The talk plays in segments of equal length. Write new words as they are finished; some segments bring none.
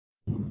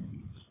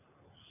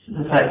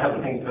to say a couple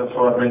of things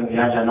before I bring the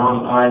Ajahn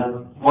on.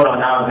 What I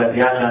know about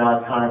the Ajahn, I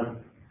kind of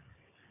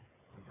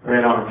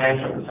read on a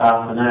pamphlet this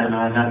afternoon.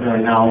 I don't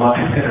really know a lot.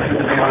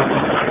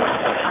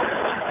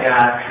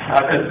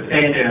 I could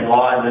stand there and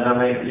lie, but I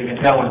mean, you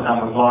can tell when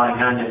someone's lying,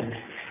 can't you?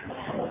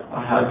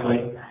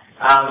 Hopefully.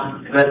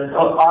 But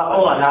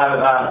all I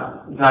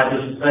know, no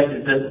disrespect,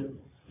 is that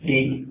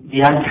the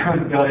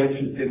Ajahn got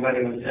interested when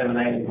he was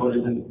 17 in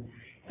Buddhism,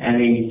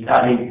 and he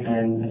studied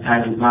and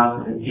attained his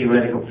master's in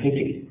theoretical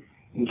physics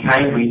in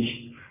Cambridge,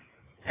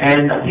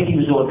 and I think he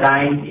was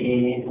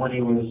ordained when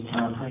he was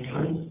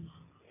 23.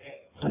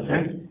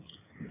 Okay?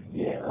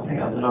 Yeah, I think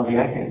I was an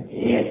Ajahn.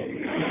 Yeah.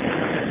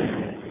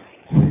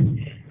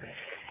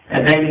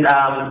 And then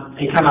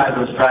he came over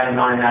to Australia in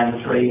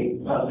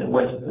 1983, the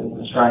Western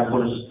Australian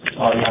Buddhist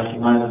Society at the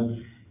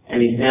moment, and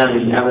he's now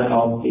the abbot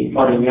of the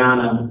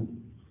Bodhinyana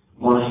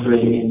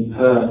monastery in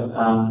Perth,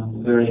 a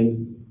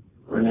very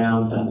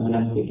renowned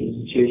monastic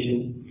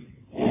institution.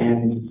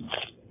 And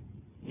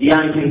the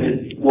only thing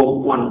that, well,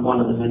 one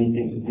of the many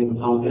things that people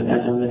told me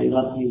about Ajahn, that he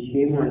loves to use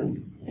humour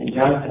and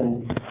jokes,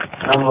 and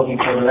I'm looking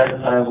forward to that.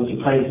 So would you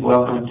please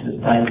welcome to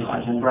the stage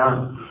Ajahn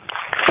Brahm.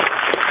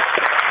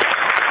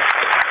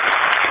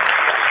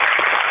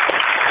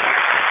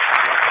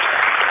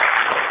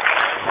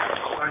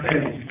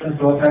 First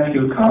of all, thank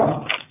you,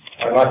 Carl.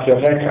 I like your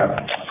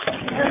haircut.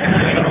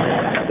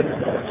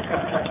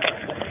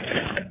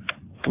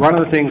 One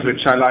of the things which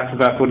I liked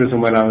about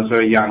Buddhism when I was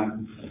very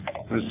young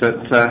was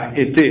that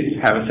it did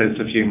have a sense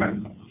of humour.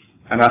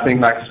 And I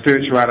think like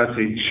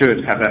spirituality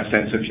should have that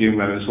sense of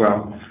humour as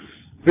well.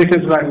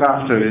 Because like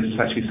laughter is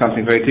actually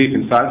something very deep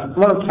inside. A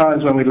lot of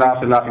times when we laugh,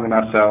 we're laughing at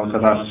ourselves,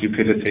 at our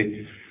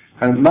stupidity.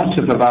 And much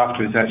of the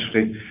laughter is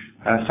actually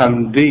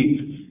some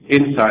deep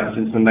insights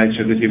into the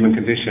nature of the human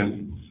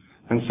condition.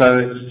 And so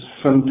it's,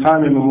 from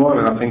time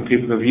immemorial, I think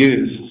people have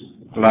used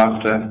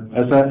laughter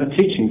as a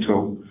teaching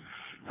tool.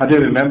 I do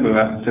remember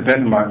a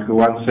Tibetan monk who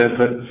once said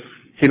that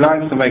he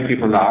likes to make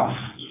people laugh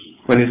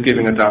when he's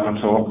giving a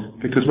Dhamma talk,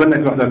 because when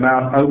they've got their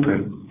mouth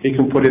open, he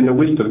can put in the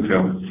wisdom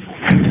film.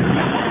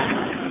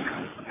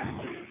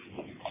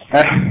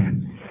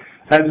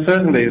 And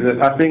certainly,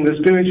 I think the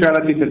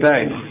spirituality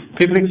today,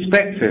 people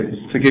expect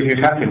it to give you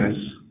happiness.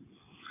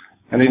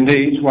 And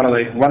indeed, one of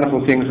the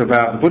wonderful things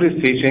about the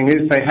Buddhist teaching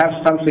is they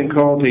have something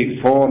called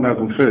the Four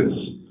Noble Truths.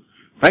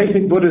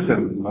 Basic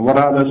Buddhism. And what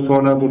are those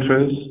Four Noble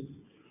Truths?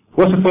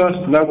 What's the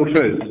first Noble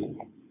Truth?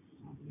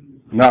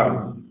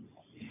 No.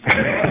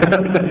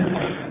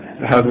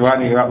 I was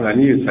winding you up and I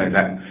knew you'd say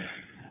that.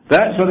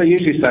 That's what they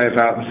usually say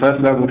about the first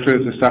Noble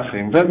Truth of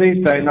suffering. But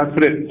these days I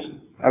put it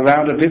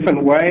around a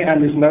different way,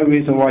 and there's no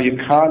reason why you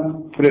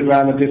can't put it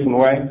around a different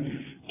way,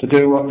 to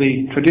do what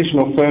the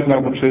traditional Third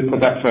Noble Truth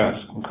put that first,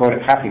 and call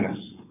it happiness.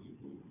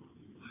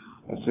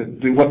 That's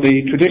what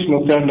the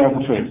traditional Third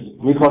Noble Truth,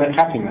 we call it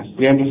happiness,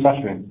 the end of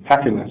suffering,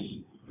 happiness.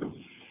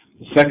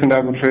 The Second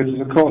Noble Truth is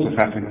the cause of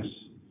happiness.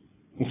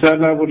 The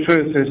Third Noble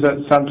Truth is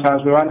that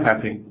sometimes we're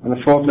unhappy, and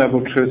the Fourth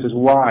Noble Truth is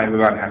why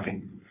we're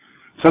unhappy.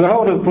 So the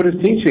whole of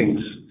Buddhist teachings,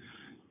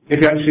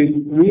 if you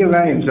actually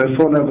rearrange those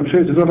Four Noble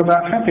Truths, is all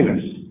about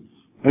happiness,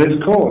 and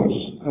its cause,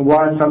 and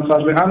why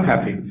sometimes we're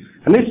unhappy.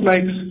 And this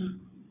makes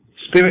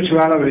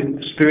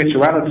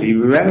spirituality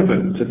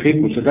relevant to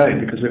people today,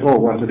 because we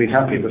all want to be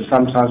happy, but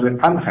sometimes we're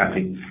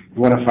unhappy.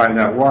 We want to find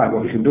out why,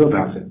 what we can do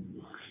about it.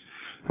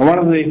 And one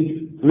of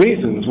the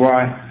reasons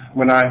why,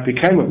 when I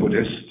became a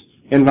Buddhist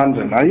in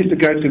London, I used to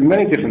go to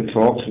many different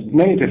talks with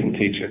many different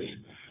teachers.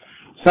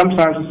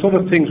 Sometimes the sort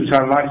of things which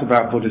I liked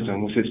about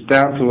Buddhism was its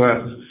down to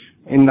earth,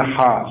 in the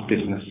heart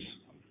business.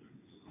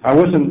 I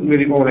wasn't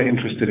really all that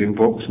interested in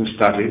books and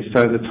studies,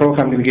 so the talk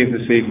I'm going to give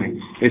this evening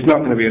is not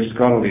going to be a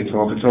scholarly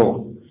talk at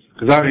all.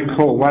 Because I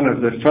recall one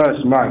of the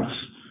first monks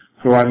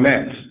who I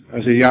met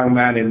as a young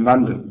man in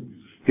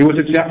London. He was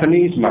a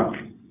Japanese monk,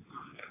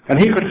 and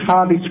he could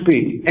hardly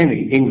speak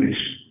any English.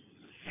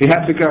 He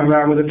had to go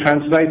around with a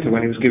translator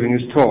when he was giving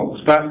his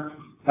talks. But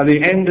at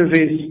the end of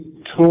his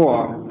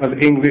tour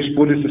of English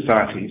Buddhist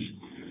societies,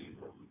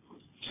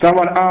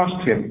 someone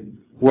asked him,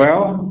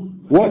 well,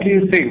 what do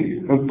you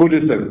think of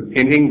Buddhism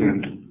in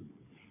England?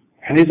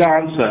 And his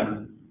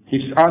answer,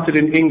 he answered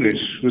in English,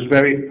 was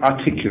very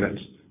articulate,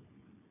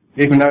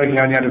 even though he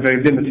only had a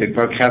very limited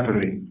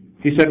vocabulary.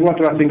 He said, what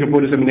do I think of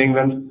Buddhism in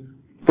England?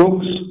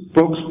 Books,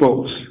 books,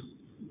 books.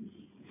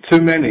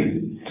 Too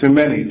many, too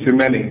many, too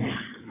many.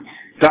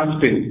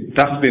 Dustbin,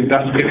 dustbin,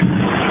 dustbin.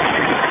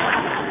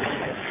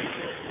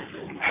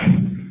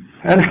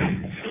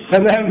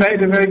 And that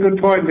made a very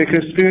good point,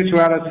 because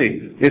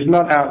spirituality is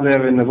not out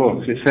there in the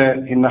books, it's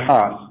there in the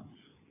heart.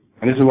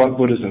 And this is what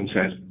Buddhism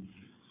says.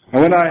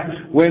 And when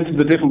I went to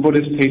the different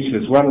Buddhist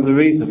teachers, one of the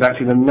reasons,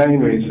 actually the main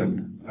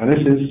reason, and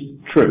this is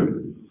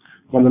true,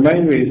 one of the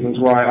main reasons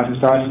why I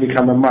decided to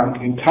become a monk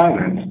in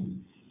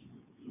Thailand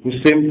was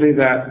simply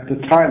that the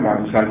Thai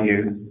monks I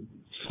knew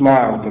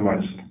smiled the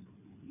most.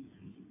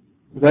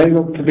 They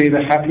looked to be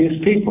the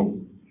happiest people.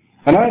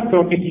 And I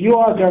thought, if you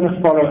are going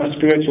to follow a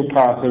spiritual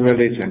path of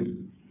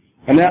religion,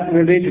 and that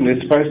religion is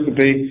supposed to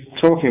be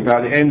talking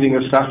about the ending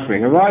of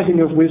suffering,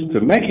 arising of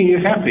wisdom, making you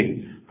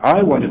happy,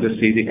 I wanted to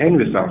see the end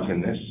result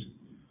in this.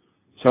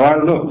 So I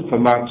looked for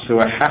monks who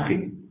are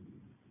happy.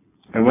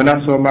 And when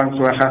I saw monks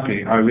who are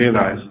happy, I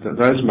realized that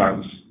those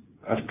monks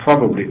have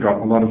probably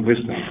got a lot of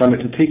wisdom, something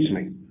to teach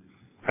me.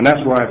 And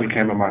that's why I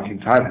became a monk in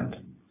Thailand.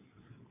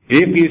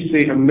 If you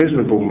see a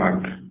miserable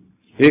monk,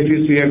 if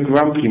you see a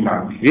grumpy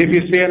monk, if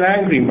you see an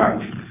angry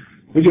monk,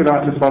 would you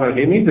like to follow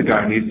him? He's the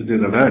guy who needs to do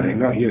the learning,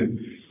 not you.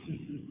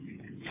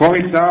 For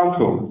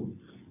example,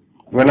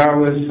 when I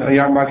was a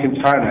young monk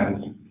in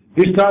Thailand,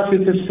 we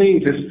started to see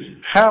just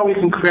how we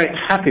can create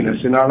happiness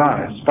in our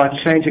lives by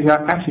changing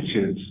our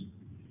attitudes.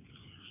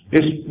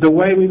 It's the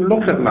way we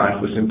look at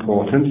life was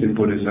important in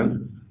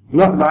Buddhism,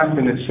 not life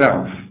in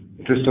itself,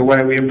 just the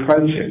way we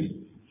approach it.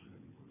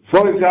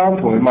 For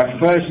example, in my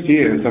first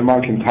year as a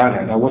monk in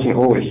Thailand, I wasn't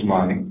always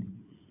smiling,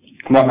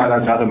 not like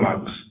those other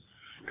monks.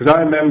 Because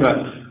I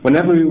remember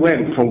whenever we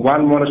went from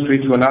one monastery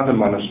to another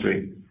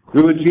monastery,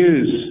 we would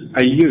use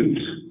a ute.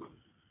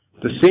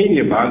 The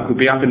senior monk would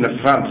be up in the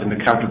front in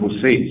the comfortable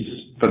seats,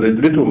 but the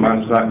little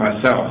monks like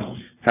myself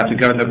had to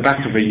go in the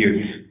back of a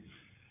ute.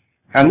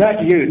 And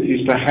that ute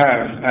used to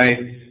have a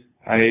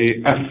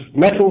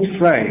metal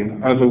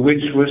frame over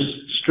which was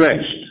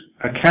stretched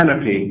a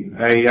canopy,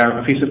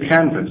 a piece of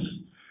canvas,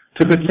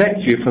 to protect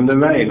you from the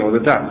rain or the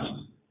dust.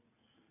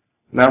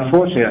 Now,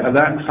 unfortunately, at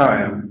that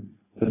time,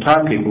 the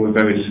Thai people were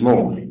very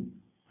small,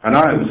 and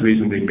I was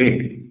reasonably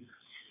big.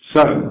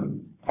 So,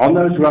 on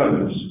those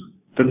roads,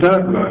 the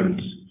dirt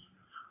roads,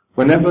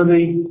 whenever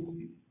the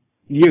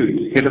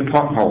ute hit a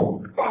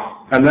pothole,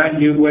 and that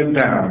ute went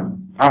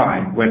down,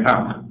 I went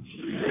up.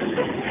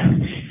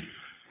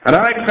 And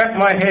I cracked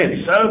my head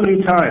so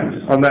many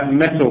times on that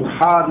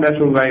hard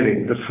metal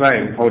railing, the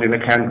frame holding the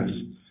canvas.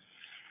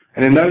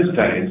 And in those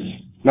days,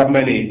 not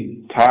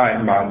many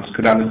Thai monks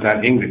could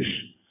understand English,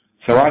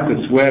 so I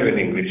could swear in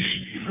English,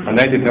 and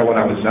they didn't know what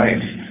I was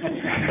saying.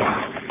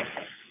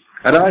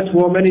 And I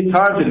swore many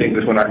times in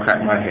English when I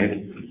cracked my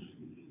head.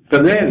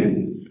 But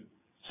then,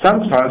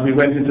 sometimes we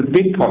went into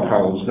big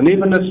potholes, and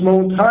even the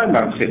small Thai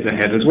monks hit the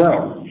head as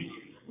well.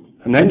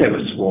 And they never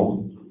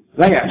swore.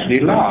 They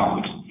actually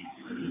laughed.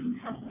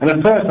 And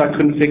at first I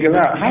couldn't figure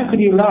out, how could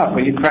you laugh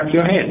when you crack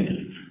your head?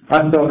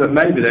 I thought that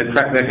maybe they'd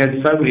cracked their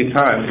head so many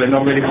times they're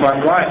not really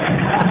quite right.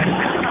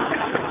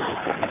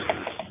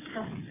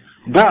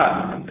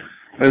 But,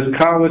 as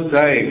Carl was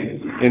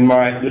saying in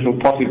my little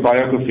potty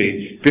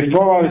biography,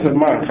 before I was a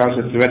monk I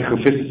was a theoretical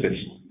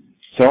physicist.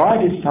 So I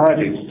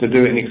decided to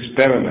do an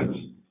experiment,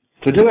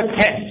 to do a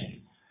test.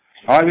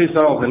 I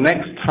resolved the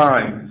next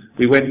time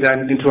we went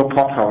down into a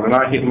pothole and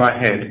I hit my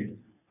head,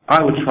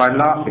 I would try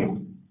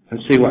laughing and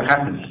see what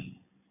happened.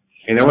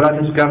 You know what I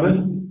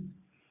discovered?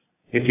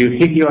 If you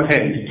hit your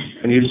head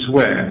and you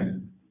swear,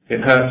 it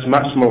hurts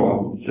much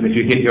more than if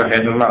you hit your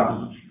head and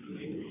laugh.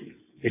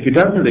 If you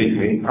don't believe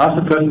me, ask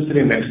the person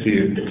sitting next to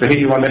you to hit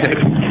you on the head.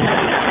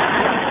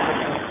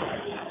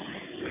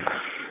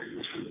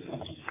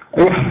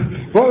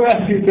 What we're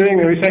actually doing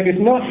there is saying it's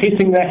not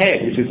hitting the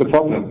head which is the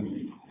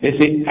problem. It's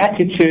the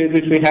attitude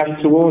which we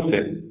have towards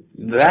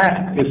it.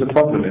 That is the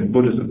problem in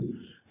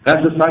Buddhism.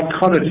 That's the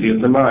psychology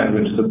of the mind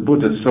which the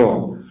Buddha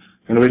saw,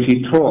 and which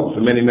he taught for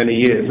many, many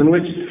years, and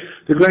which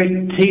the great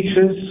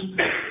teachers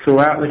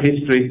throughout the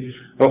history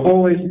are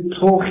always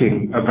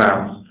talking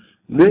about.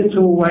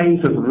 Little ways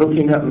of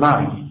looking at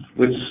life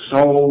which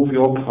solve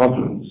your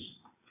problems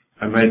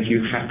and make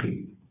you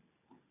happy.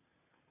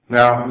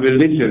 Now,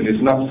 religion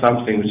is not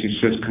something which is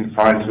just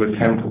confined to a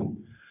temple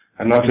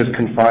and not just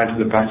confined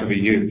to the back of a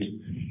ute.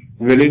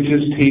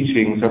 Religious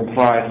teachings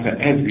apply to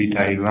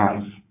everyday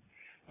life.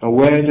 And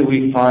where do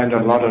we find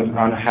a lot of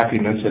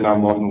unhappiness in our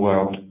modern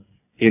world?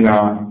 In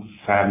our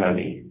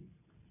family.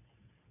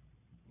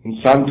 And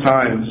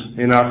sometimes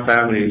in our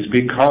families,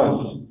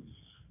 because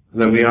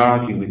that we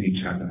argue with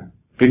each other,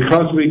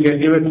 because we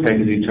get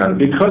irritated with each other,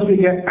 because we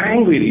get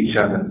angry at each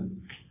other.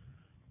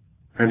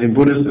 And in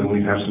Buddhism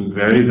we have some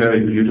very,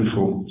 very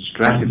beautiful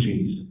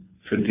strategies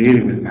for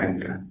dealing with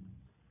anger.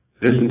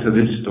 Listen to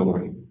this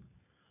story.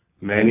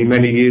 Many,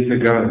 many years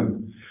ago,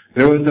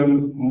 there was a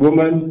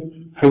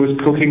woman who was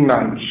cooking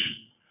lunch,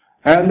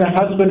 and the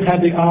husband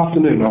had the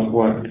afternoon off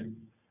work,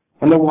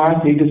 and the wife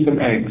needed some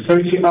eggs. So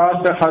she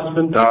asked her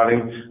husband,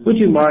 darling, would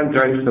you mind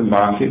going to the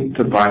market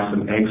to buy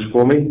some eggs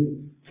for me?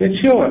 He said,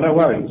 sure, no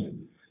worries.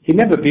 He'd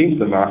never been to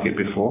the market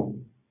before,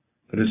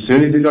 but as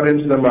soon as he got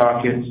into the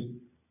market,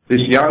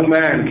 this young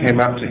man came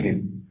up to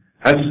him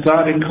and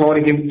started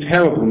calling him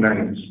terrible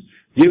names.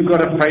 You've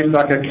got a face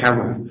like a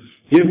camel.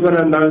 You've got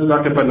a nose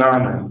like a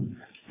banana.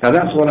 Now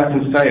that's what I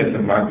can say as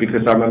a monk,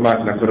 because I'm a monk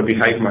and I've got to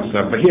behave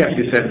myself, but he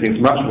actually said things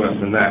much worse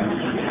than that.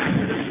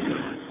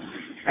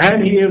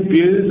 And he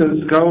abused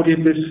and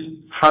scolded this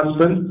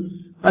husband,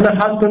 and the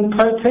husband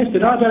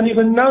protested, I don't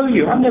even know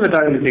you, I've never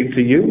done anything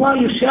to you, why are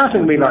you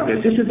shouting at me like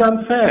this? This is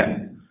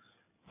unfair.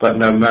 But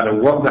no matter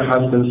what the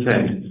husband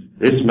said,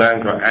 this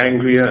man got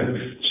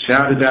angrier,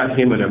 shouted at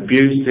him and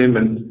abused him,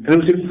 and it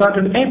was in front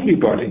of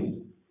everybody.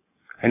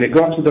 And it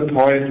got to the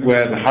point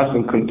where the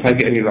husband couldn't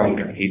take it any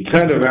longer. He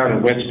turned around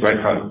and went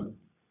straight home.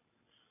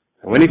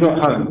 And when he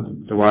got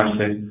home, the wife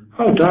said,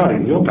 "Oh,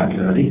 darling, you're back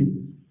early."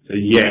 He said,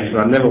 "Yes,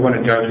 I never want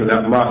to go to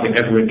that market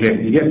ever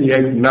again. You get the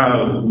eggs?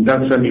 No,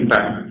 don't send me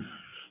back."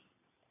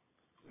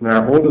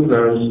 Now, all of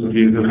those of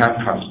you who have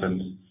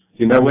husbands,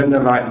 you know when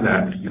they're like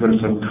that, you've got to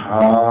sort of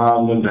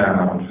calm them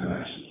down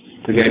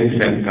first to get any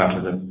sense out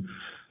of them.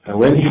 And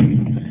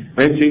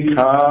when she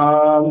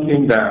calmed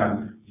him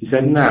down, he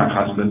said, "Now,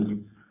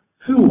 husband,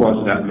 who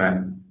was that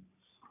man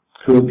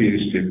who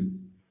abused you?"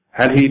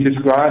 And he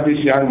described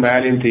this young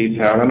man in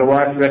detail, and the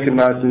wife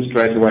recognized him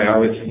straight away.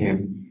 "Oh, it's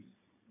him.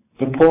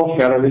 The poor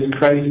fellow is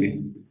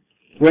crazy.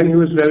 When he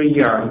was very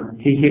young,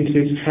 he hit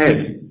his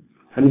head,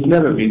 and he's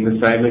never been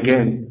the same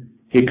again.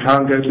 He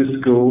can't go to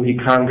school, he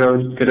can't go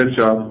get a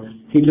job.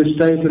 He just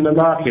stays in the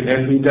market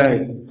every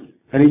day.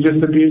 And he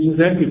just abuses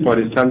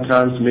everybody,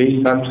 sometimes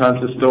me,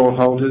 sometimes the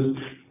stallholders.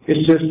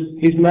 It's just,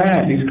 he's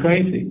mad, he's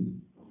crazy."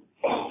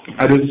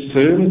 And as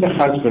soon as the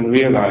husband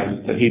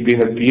realized that he'd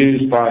been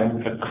abused by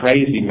a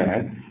crazy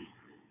man,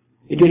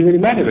 it didn't really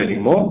matter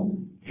anymore.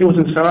 He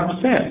wasn't so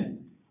upset.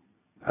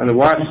 And the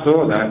wife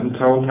saw that and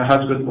told her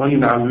husband, "Well, you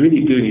know, I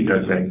really do need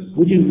those eggs.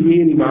 Would you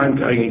really mind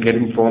going and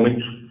getting for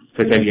me?"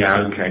 He said,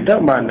 "Yeah, okay.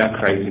 Don't mind that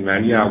crazy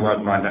man. Yeah, I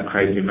won't mind that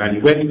crazy man."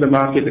 He went to the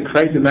market, the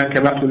crazy man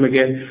came up to him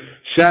again,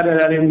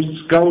 shouted at him,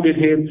 scolded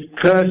him,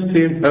 cursed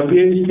him,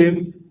 abused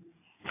him.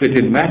 But it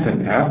didn't matter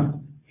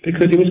now,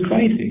 because he was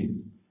crazy.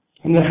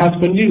 And the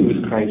husband knew he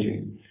was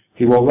crazy.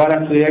 He walked right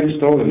up to the egg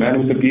stall, the man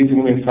was abusing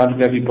him in front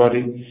of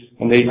everybody,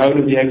 and the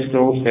owner of the egg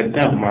stall said,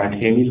 "Don't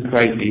mind him, he's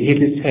crazy. He hit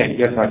his head."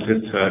 "Yes, I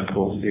just heard, of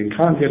course. He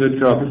can't get a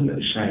job, isn't it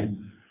a shame?"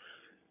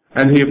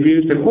 And he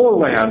abused him all the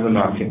way out of the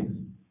market.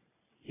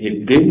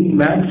 It didn't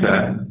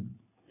matter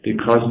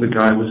because the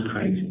guy was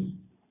crazy.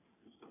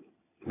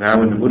 Now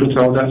when the Buddha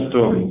told that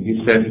story,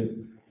 he said,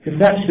 if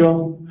that's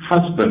your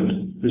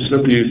husband who's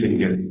abusing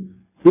you,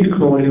 we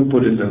call it in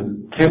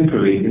Buddhism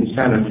temporary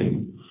insanity.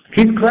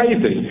 He's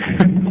crazy.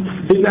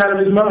 He's out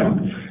of his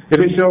mind. If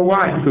it's your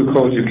wife who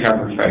calls you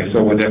camel face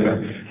or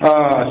whatever,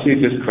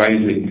 she's just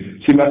crazy.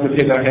 She must have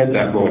hit her head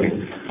that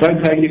morning.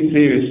 Don't take it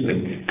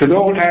seriously, because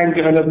all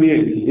anger and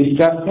abuse is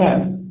just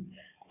that,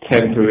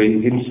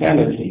 temporary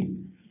insanity.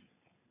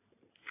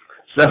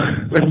 So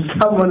when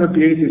someone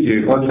abuses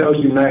you or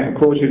calls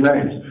you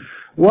names,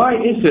 why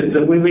is it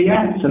that we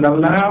react and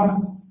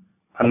allow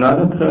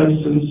another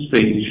person's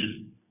speech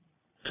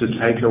to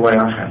take away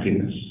our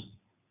happiness?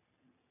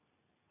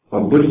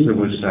 Well, Buddhism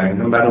was saying,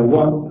 no matter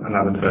what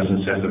another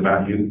person says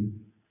about you,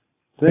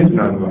 there's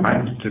no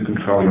right to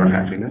control your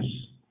happiness.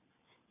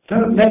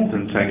 Don't let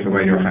them take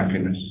away your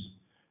happiness.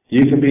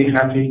 You can be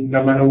happy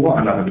no matter what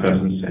another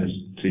person says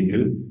to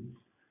you.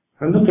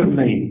 And look at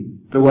me,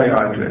 the way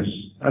I dress,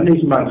 and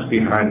these monks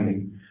behind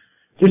me.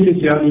 This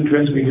is the only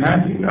dress we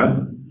have, you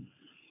know.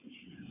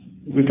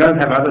 We don't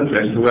have other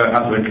dress to wear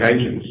other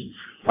occasions.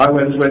 I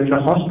went to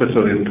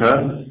hospital in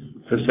Perth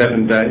for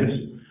 7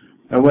 days,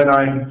 and when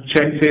I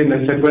checked in,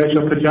 they said, "Where's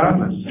your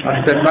pajamas?"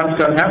 I said,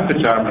 "Monks don't have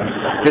pajamas.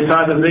 It's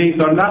either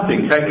these or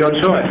nothing. Take your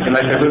choice." And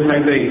they said, "We'll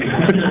take these."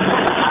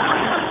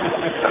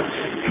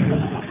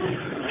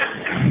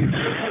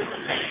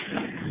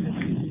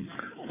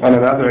 On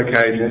another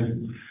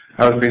occasion,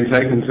 I was being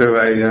taken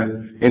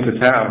into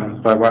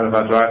town by one of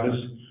our drivers,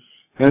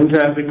 and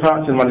we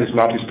parked in one of these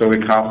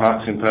multi-story car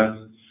parks in Perth,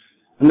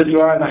 and the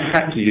driver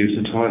had to use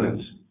the toilet.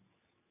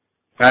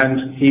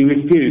 And he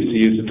refused to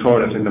use the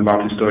toilet in the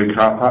multi-story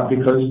car park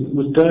because it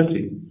was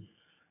dirty.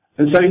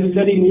 And so he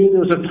said he knew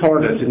there was a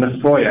toilet in the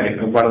foyer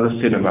of one of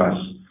the cinemas.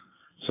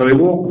 So he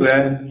walked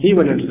there, he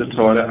went into the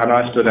toilet, and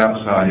I stood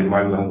outside in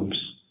my robes.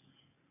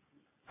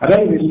 I'd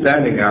only been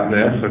standing out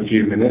there for a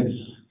few minutes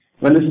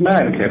when this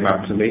man came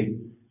up to me,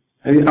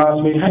 and he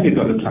asked me, "Have you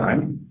got the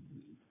time?"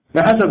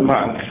 Now, as a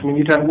monk, I mean,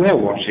 you don't wear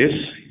watches,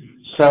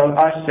 so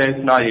I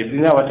said naively,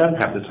 "No, I don't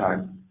have the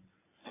time."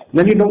 And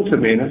then he looked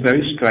at me in a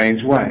very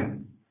strange way.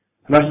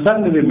 And I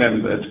suddenly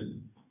remembered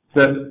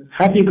that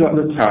 "Have you got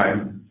the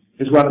time"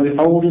 is one of the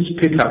oldest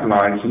pickup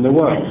lines in the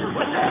world.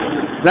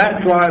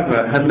 That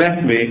driver had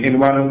left me in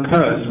one of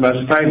Perth's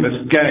most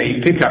famous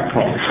gay pickup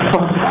points.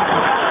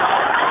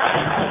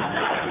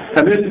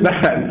 And this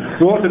man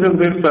walked a little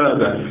bit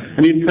further,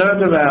 and he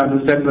turned around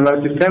and said in the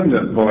most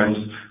effeminate voice,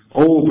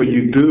 "Oh, but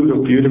you do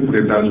look beautiful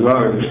in those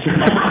robes."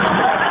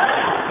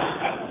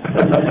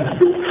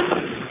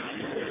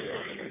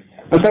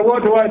 And so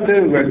what do I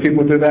do when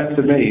people do that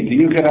to me? Do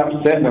you get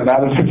upset and allow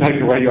them to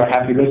take away your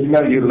happiness?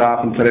 No, you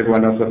laugh and tell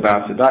everyone else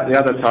about it. Like the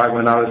other time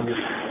when I was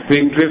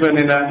being driven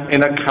in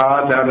a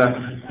car down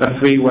a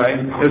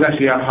freeway, it was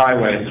actually a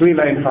highway, a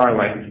 3-lane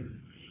highway,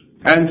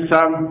 and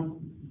some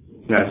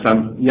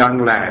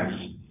young lads,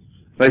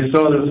 they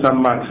saw there were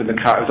some monks in the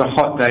car. It was a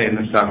hot day in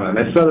the summer, and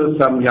they saw there were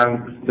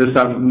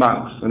some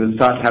monks, and they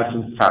started to have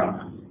some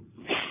fun.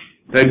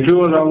 They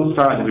drew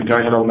alongside and we were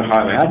going along the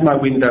highway. I had my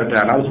window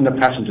down, I was in the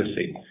passenger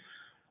seat.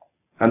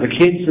 And the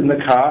kids in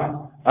the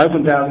car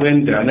opened down the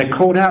window and they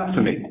called out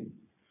to me.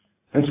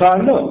 And so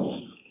I looked,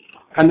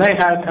 and they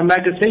had a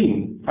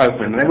magazine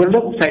open, and they were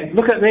saying,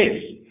 "Look at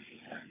this,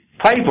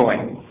 Playboy."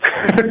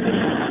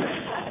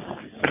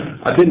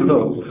 I didn't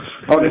look.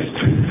 Honest.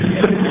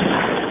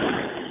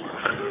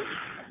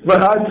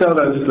 But I tell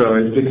those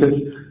stories because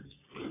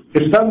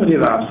if somebody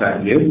laughs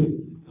at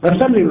you,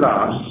 if somebody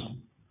laughs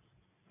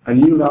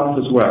and you laugh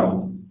as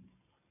well,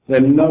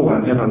 then no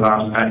one ever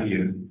laughs at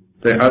you.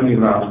 They only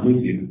laugh with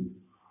you.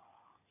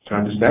 Do you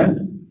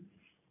understand?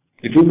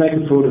 If you make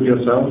a fool of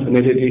yourself, an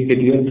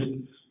idiot,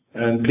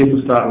 and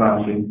people start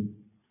laughing,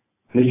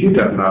 and if you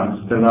don't laugh,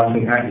 they're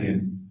laughing at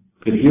you.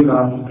 If you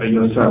laugh at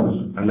yourself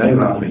and they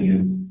laugh at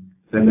you,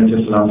 then they're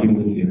just laughing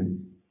with you.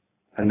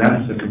 And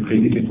that's a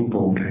completely different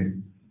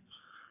ballgame.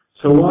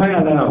 So why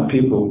allow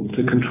people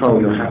to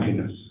control your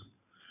happiness?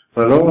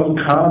 The law of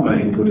karma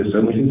in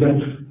Buddhism, which is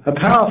a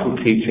powerful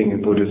teaching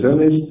in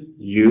Buddhism, is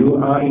you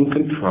are in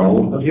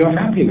control of your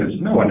happiness,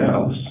 no one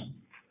else.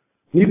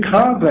 You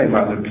can't blame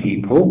other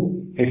people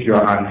if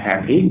you're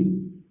unhappy.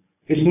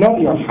 It's not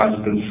your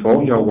husband's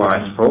fault, your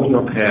wife's fault,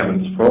 your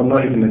parents' fault,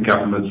 not even the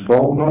government's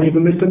fault, not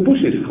even Mr.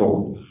 Bush's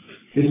fault.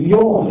 It's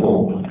your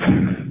fault.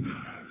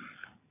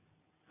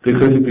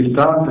 Because if you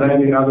start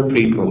blaming other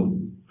people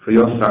for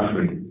your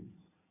suffering,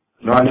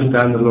 and I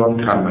understand the law of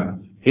karma,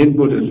 in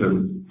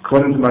Buddhism,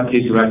 according to my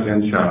teacher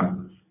Ajahn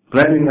Brahm,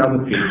 blaming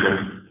other people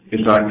is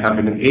like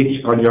having an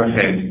itch on your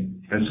head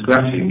and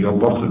scratching your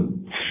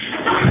bottom.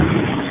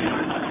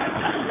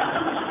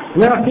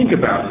 Now think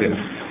about it.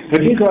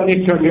 If you've got an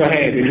itch on your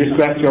head and you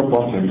scratch your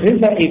bottom, is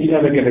that itch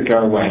ever going to go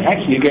away?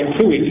 Actually, you get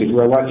two itches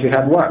where once you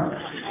have one.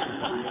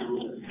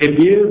 If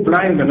you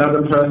blame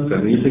another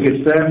person, you think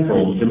it's their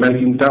fault, you're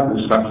making double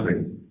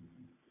suffering.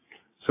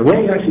 So what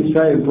we actually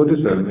say in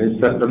Buddhism is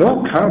that the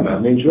law of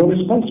karma means you're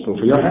responsible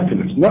for your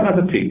happiness, not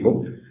other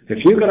people.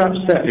 If you get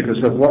upset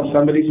because of what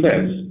somebody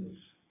says,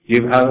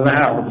 you've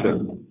allowed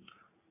them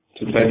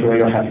to take away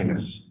your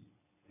happiness.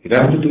 You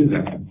don't have to do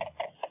that.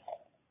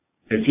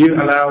 If you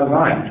allow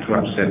life to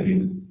upset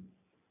you,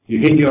 you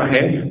hit your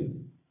head,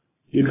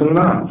 you can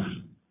laugh,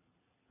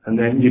 and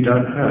then you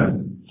don't hurt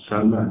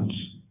so much.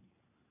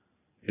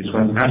 It's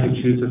one's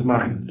attitudes of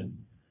mind.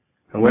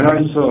 And when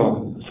I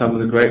saw some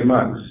of the great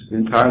monks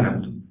in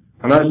Thailand,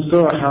 and I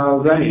saw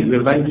how they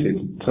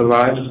related to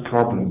life's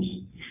problems,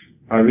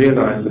 I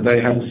realized that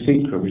they had a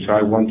secret which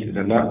I wanted,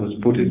 and that was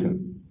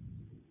Buddhism.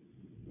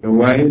 The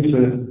way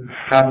to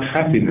have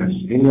happiness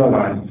in your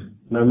life,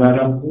 no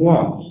matter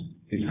what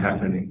is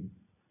happening.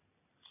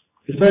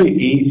 It's very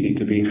easy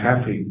to be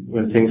happy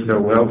when things go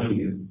well for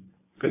you.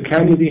 But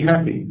can you be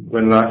happy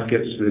when life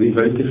gets really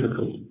very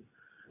difficult?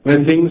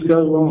 When things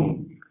go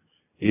wrong?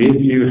 If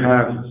you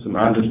have some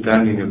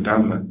understanding of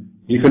Dhamma,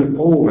 you can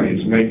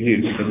always make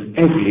use of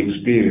every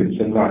experience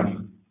in life.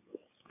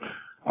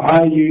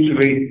 I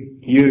usually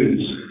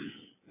use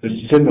the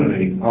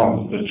simile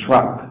of the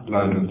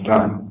truckload of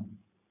dung.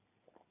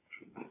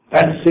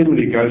 That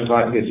simile goes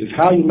like this. It's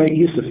how you make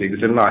use of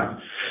things in life.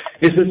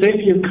 It's as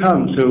if you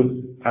come to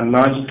a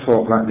nice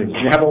talk like this.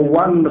 You have a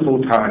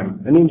wonderful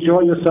time and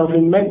enjoy yourself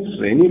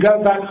immensely, and you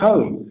go back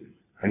home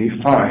and you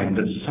find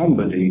that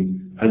somebody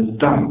has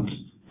dumped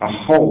a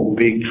whole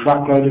big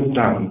truckload of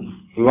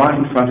dung right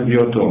in front of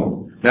your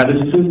door. Now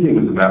there's two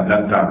things about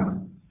that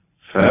dung.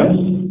 First,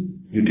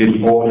 you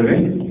didn't order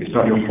it, it's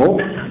not your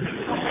fault.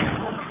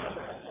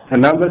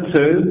 And number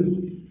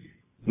two,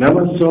 no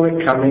one saw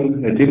it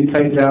coming, they didn't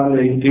take down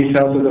the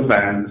details of the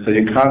van, so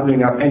you can't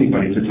ring up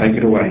anybody to take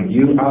it away.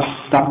 You are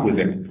stuck with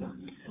it.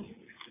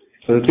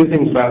 So the two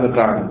things about the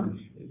dung,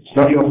 it's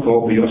not your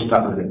fault, but you're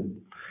stuck with it.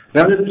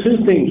 Now there's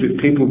two things that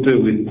people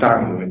do with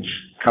dung which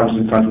comes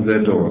in front of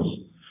their doors.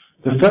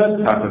 The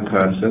first type of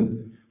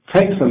person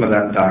takes some of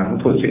that dung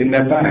and puts it in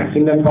their bags,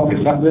 in their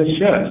pockets, up their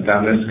shirts,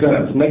 down their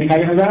skirts, and they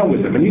carry it around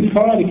with them. And you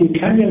find if you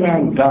carry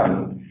around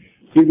dung,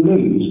 you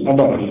lose a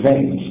lot of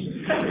things.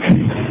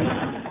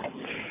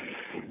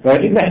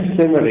 But in that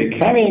simile,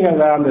 carrying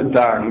around the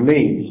dung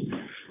means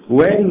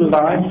when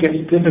life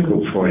gets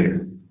difficult for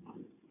you,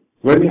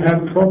 when you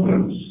have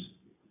problems,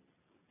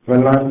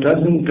 when life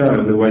doesn't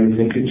go the way you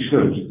think it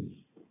should,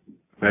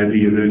 maybe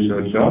you lose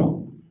your job,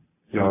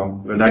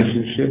 your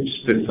relationship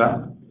splits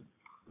up,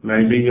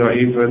 maybe you're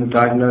even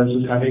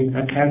diagnosed as having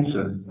a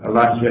cancer, a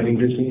life-threatening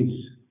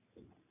disease.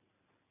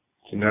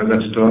 Do you know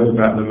that story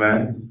about the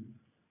man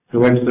who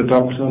went to the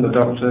doctor and the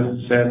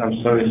doctor said,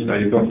 "I'm sorry sir,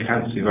 you've got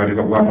cancer, you've only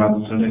got 1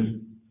 month to live."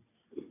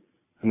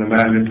 And the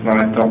man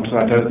replied, "Doctor,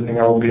 I don't think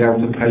I will be able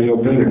to pay your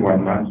bill in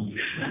 1 month."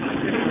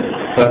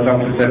 So the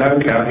doctor said,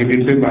 "Okay, I'll give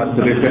you 2 months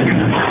to live."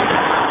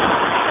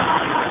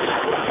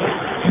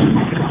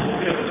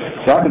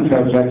 So I can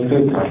tell jokes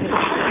too.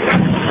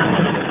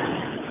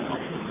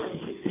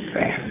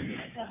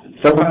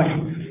 So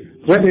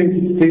when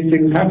these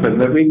things happen,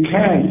 that we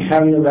can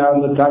carry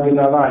around the dung in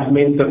our life,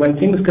 means that when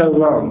things go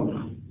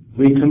wrong,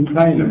 we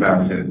complain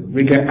about it,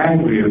 we get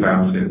angry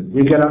about it,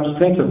 we get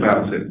upset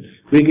about it,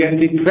 we get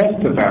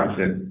depressed about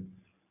it.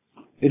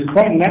 It's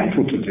quite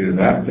natural to do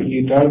that, but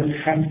you don't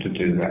have to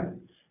do that.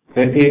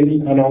 There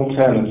is an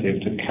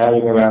alternative to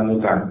carrying around the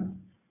dung.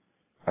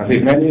 I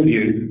think many of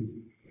you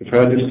who've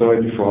heard this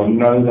story before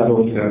know that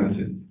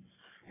alternative.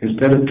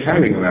 Instead of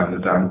carrying around the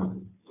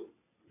dung,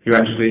 you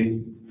actually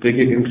dig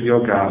it into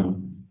your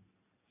garden.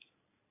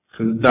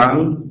 So the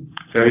dung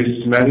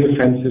very smelly,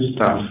 offensive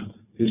stuff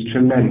is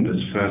tremendous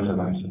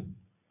fertilizer.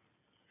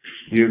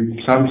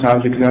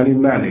 Sometimes you can only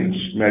manage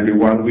maybe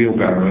one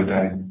wheelbarrow a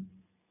day,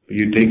 but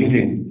you dig it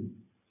in,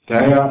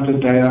 day after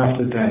day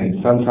after day.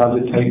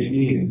 Sometimes it takes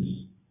years,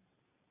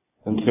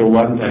 until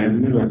one day a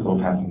miracle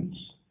happens.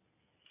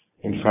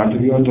 In front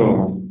of your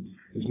door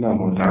is no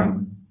more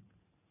dung.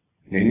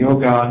 And in your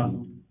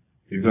garden,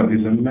 you've got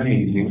these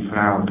amazing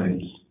flower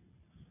beds.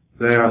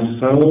 They are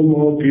so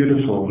more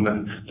beautiful,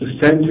 and the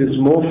scent is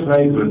more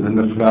fragrant than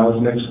the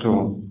flowers next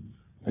door.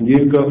 And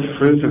you've got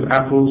fruit of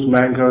apples,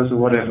 mangoes, or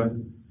whatever.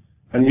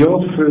 And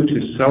your fruit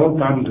is so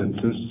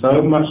abundant and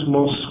so much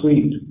more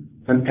sweet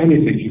than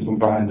anything you can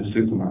buy in the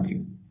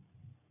supermarket.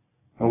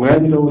 And where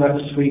did all that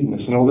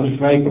sweetness and all the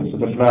fragrance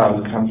of the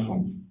flowers come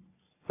from?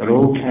 It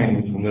all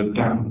came from the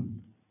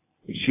dung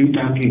which you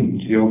dug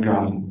into your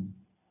garden.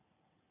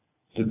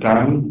 The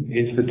dung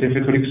is the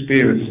difficult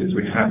experiences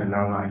we have in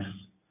our life.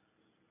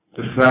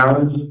 The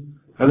flowers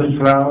are the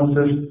flowers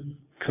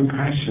of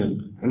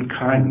compassion and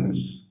kindness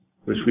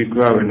which we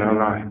grow in our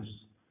lives.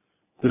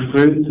 The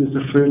fruit is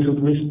the fruit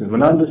of wisdom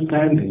and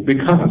understanding,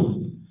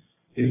 because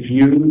if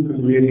you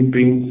have really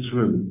been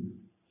through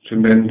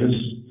tremendous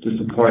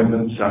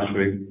disappointment,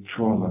 suffering,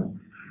 trauma,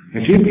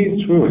 if you've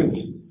been through it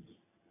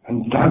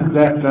and dug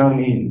that down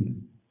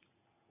in,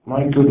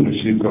 my goodness,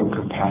 you've got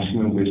compassion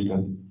and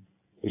wisdom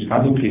which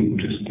other people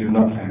just do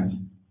not have.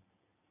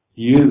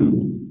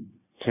 You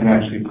can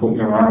actually put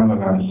your arm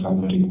around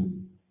somebody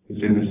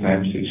who's in the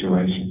same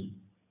situation,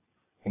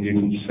 and you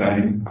can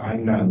say, I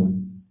know,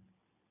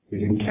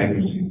 with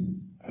integrity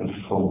and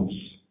force.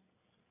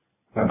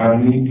 Not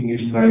only can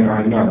you say,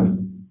 I know,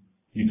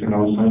 you can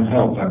also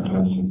help that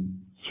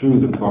person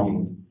through the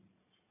problem,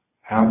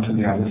 out to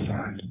the other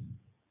side,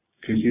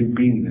 because you've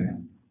been there.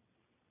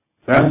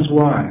 That's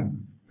why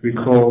we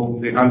call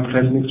the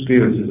unpleasant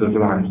experiences of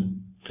life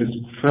just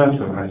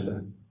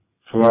fertilizer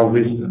for our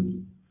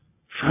wisdom,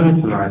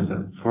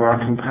 fertilizer for our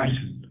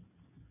compassion.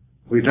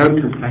 We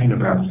don't complain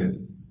about it,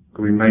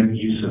 but we make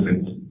use of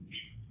it.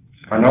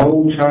 An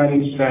old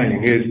Chinese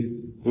saying is,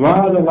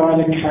 rather light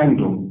a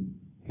candle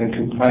than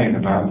complain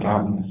about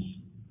darkness.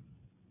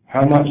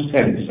 How much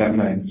sense that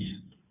makes.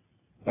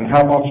 And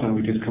how often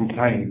we just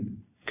complain,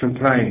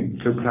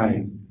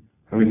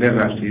 and we never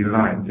actually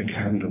light the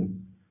candle,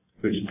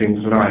 which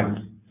brings light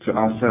to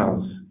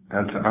ourselves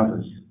and to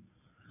others.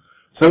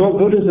 So what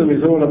Buddhism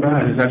is all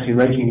about is actually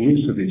making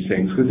use of these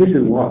things, because this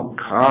is what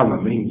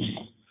karma means.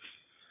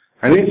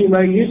 And if you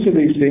make use of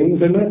these things,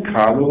 then that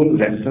karma will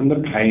lessen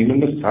the pain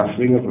and the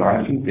suffering of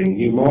life and bring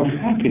you more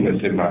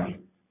happiness in life.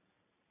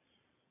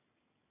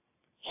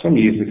 Some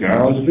years ago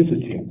I was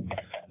visiting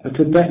a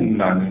Tibetan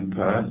nun in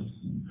Perth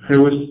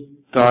who was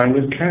dying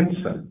of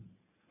cancer.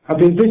 I've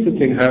been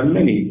visiting her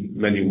many,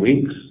 many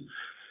weeks,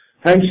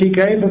 and she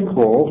gave a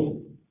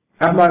call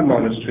at my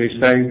monastery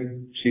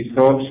saying she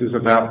thought she was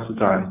about to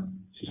die.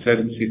 She said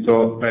she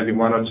thought maybe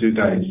 1 or 2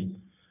 days.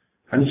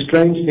 And the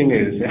strange thing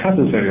is, it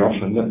happens very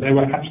often that they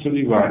were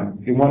absolutely right.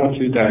 In 1 or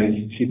 2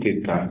 days, she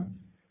did die.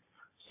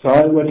 So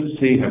I went to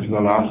see her for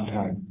the last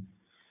time.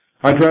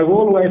 I drove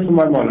all the way from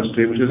my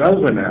monastery, which was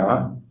over an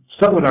hour,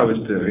 stopped what I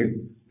was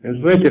doing. It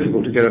was very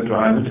difficult to get a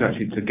driver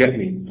to get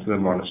me to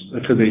the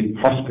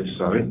hospice,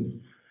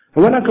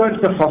 And when I got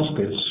to the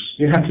hospice,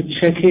 you had to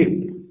check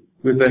in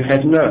with the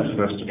head nurse,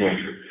 first of all.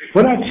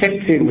 When I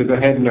checked in with the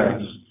head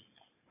nurse,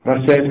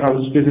 I said I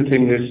was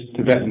visiting this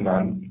Tibetan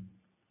nun,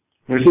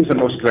 which is an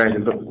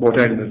Australian, but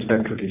ordained in the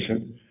Tibetan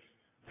tradition.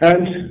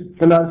 And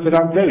the nun said,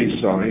 I'm very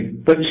sorry,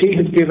 but she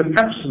has given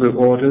absolute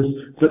orders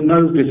that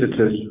no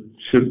visitors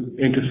should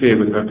interfere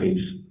with her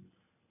peace.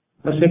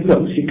 I said,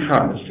 look, she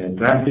can't have said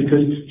that,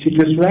 because she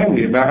just rang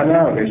me about an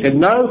hour ago. She said,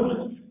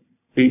 no,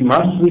 we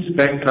must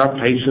respect our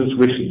patients'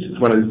 wishes. It's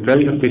one of these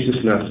very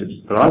officious nurses.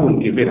 But I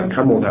wouldn't give in, I'd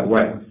come all that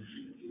way.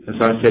 And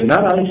so I said,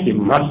 no, she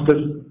must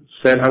have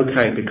said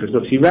okay, because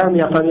look, she rang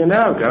me up only an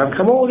hour ago, I've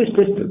come all this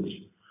distance.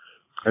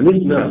 And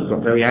this nurse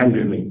got very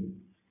angry at me.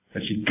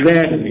 And she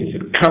glared at me and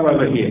said, come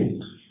over here.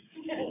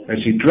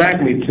 And she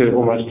dragged me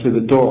almost to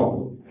the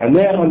door. And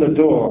there on the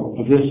door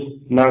of this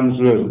nun's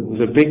room was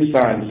a big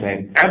sign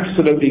saying,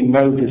 absolutely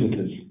no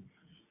visitors.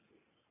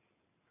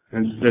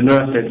 And the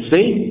nurse said,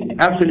 see,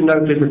 absolutely no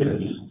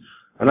visitors.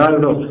 And I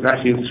looked, and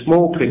actually in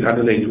small print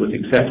underneath was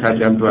except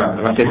Ajahn Brahm.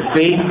 And I said,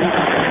 see?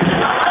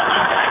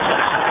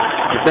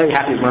 I'm very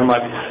happy, it's one of my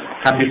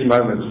happiest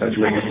moments,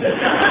 actually.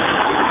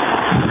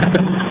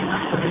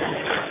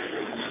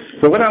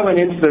 So when I went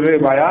into the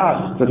room, I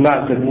asked the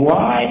nun, said,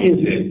 why is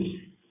it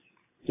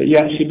that you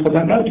actually put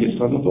that notice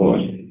on the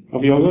board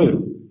of your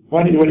room?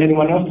 Why didn't you want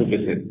anyone else to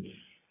visit?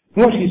 And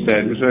what she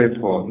said was very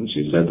important.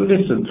 She said, well,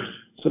 listen,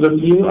 so that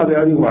you are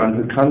the only one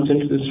who comes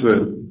into this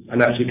room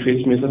and actually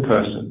treats me as a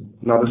person,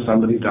 not as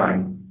somebody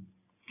dying.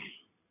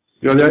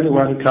 You're the only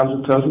one who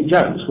comes and tells me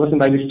jokes. What's the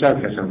latest joke,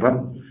 Ajahn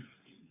Brahm?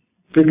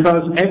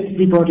 Because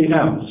everybody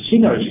else, she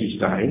knows she's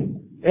dying.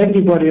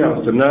 Everybody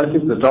else, the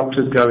nurses, the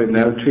doctors go in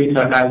there and treat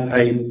her as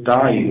a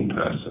dying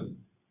person.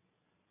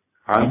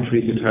 I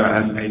treated her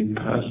as a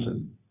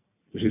person,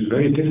 which is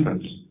very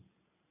different.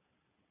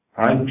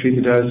 I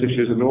treated her as if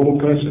she was a normal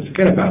person.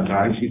 Forget about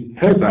dying, she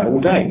heard that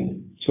all day.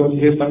 She wants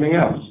to hear something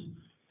else.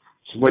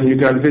 So when you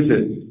go and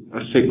visit a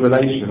sick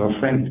relation or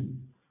friend,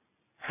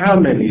 how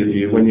many of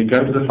you, when you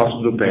go to the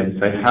hospital bed,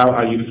 say, how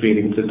are you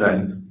feeling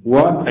today?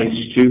 What a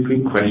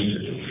stupid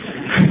question.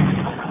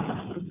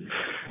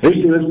 If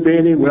she was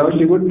feeling well,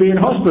 she wouldn't be in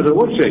hospital,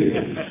 would she?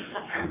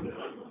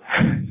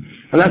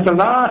 And that's the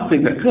last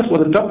thing, that's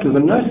what the doctors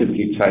and nurses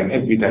keep saying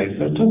every day.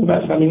 So talk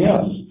about something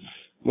else.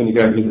 When you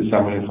go and visit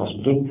someone in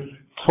hospital,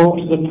 talk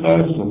to the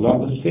person, not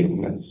the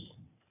sickness.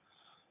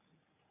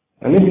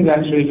 And this is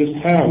actually just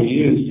how we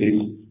use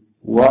these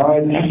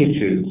wide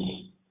attitudes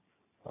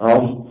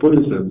of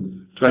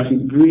Buddhism to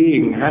actually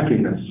bring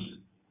happiness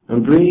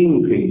and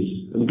bring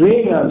peace and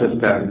bring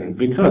understanding.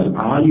 Because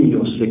are you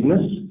your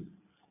sickness?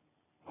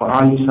 Or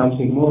are you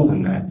something more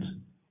than that?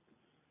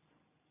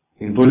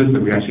 In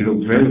Buddhism, we actually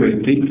look very,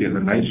 very deeply at the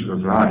nature of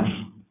life.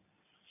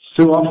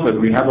 So often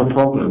we have a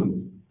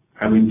problem,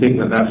 and we think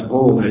that that's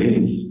all there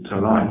is to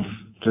life,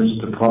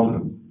 just a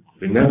problem.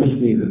 We never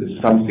see that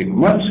there's something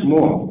much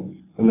more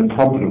than the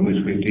problem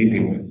which we're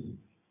dealing with.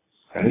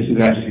 And this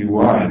is actually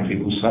why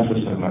people suffer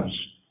so much.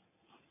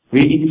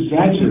 We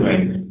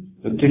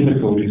exaggerate the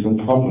difficulties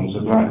and problems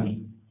of life.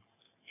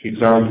 For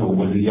example,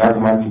 with a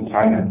young monk in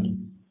Thailand,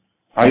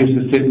 I used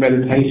to sit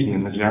meditation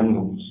in the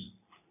jungles,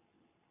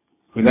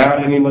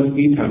 without any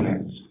mosquito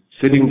nets,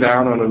 sitting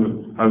down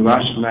on a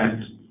rush mat.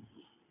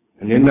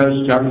 And in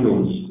those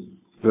jungles,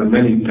 there were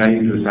many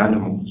dangerous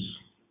animals.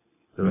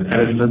 There were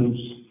elephants,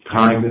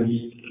 tigers,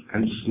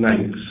 and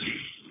snakes.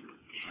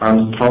 I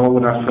was told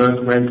when I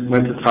first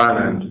went to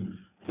Thailand,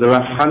 there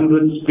are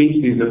 100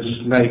 species of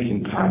snake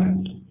in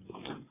Thailand.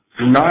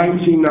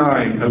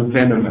 99 are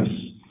venomous.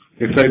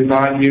 If they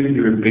bite you,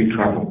 you're in big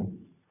trouble.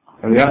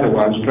 And the other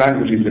ones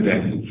strangle you to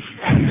death.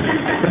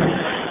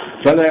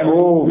 So they're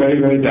all very,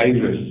 very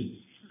dangerous.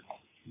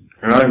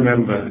 And I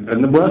remember,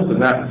 and the worse than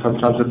that,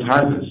 sometimes are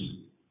tigers.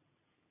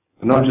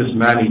 They're not just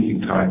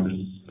man-eating tigers.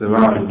 There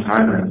are in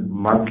Thailand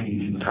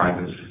monk-eating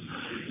tigers.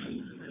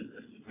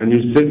 And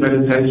you sit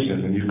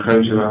meditation and you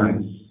close your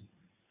eyes.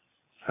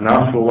 And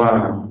after a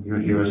while, you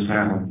hear a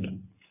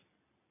sound.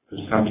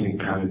 There's something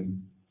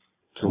coming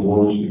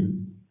towards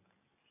you.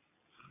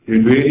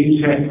 You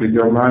really check with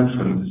your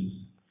mindfulness.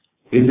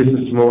 Is this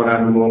a small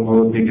animal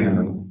or a big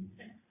animal?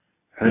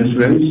 And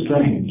it's very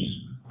strange.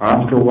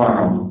 After a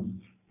while,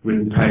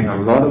 with paying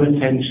a lot of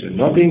attention,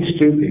 not being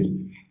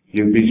stupid,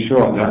 you'll be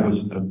sure that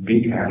was a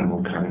big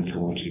animal coming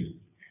towards you.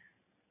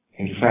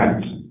 In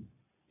fact,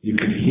 you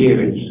could hear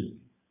it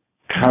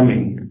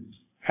coming,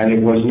 and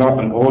it was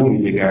not an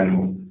ordinary big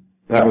animal.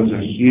 That was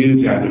a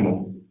huge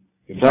animal.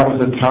 If that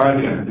was a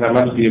tiger, that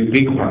must be a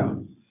big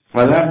one.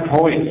 By that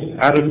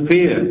point, out of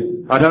fear,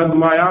 I'd open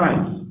my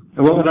eyes.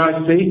 And what did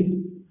I see?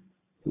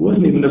 It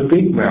wasn't even a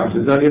big mouse,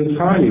 it was only a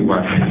tiny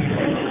one.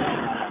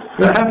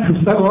 That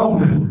happens so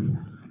often.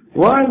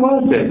 Why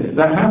was it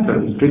that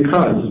happens?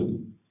 Because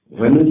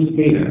when there's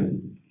fear,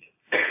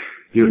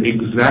 you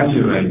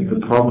exaggerate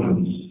the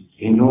problems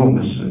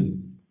enormously.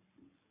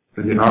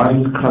 With the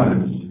eyes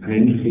closed and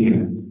in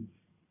fear,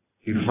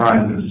 you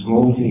find that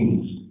small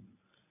things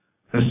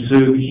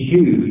assume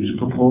huge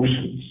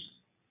proportions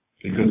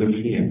because of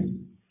fear.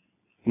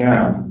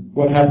 Now,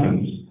 what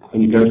happens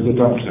when you go to the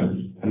doctor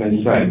and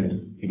they say,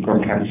 you've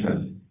got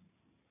cancer?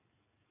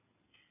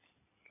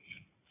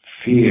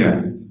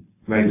 Fear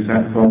makes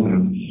that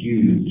problem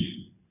huge.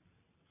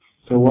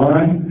 So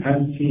why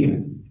have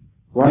fear?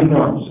 Why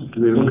not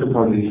do we look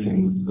upon these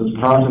things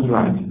as part of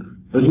life?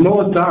 There's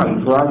more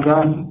done for our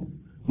garden,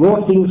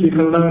 more things we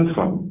can learn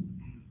from.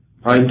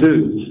 I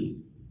do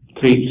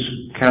teach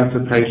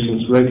cancer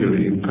patients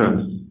regularly in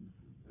Perth,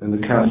 in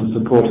the Cancer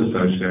Support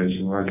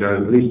Association, where I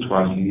go at least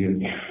twice a year.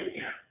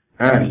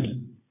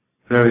 And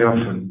very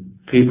often,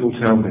 people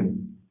tell me,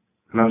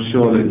 and I'm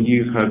sure that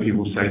you've heard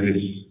people say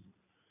this,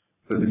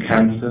 that the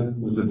cancer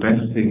was the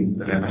best thing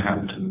that ever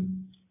happened to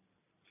them.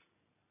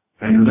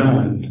 They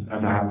learned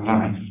about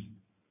life.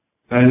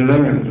 They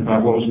learned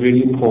about what was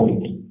really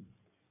important.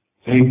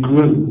 They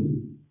grew.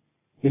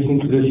 Listen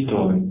to this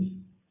story.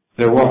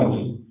 There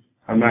was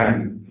a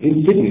man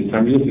in Sydney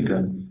some years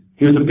ago.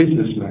 He was a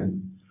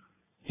businessman.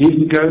 He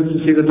used to go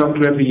to see the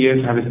doctor every year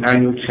to have his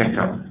annual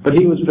checkup, but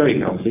he was very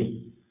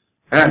healthy.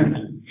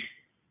 And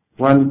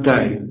one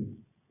day,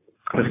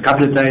 a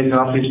couple of days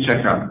after his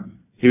checkup,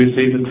 he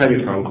received a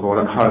telephone call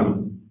at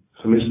home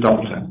from his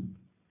doctor.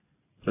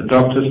 The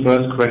doctor's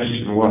first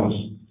question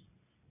was,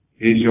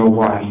 is your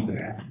wife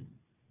there?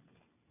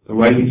 The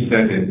way he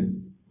said it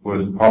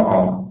was,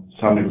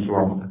 something's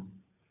wrong.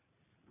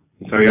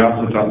 And so he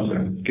asked the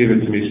doctor, give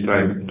it to me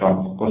straight,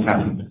 Doc, what's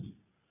happened?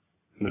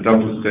 And the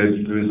doctor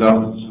says, the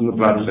results from the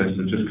blood test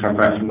have just come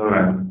back from the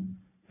lab.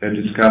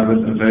 They've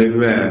discovered a very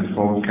rare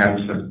form of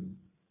cancer,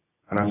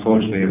 and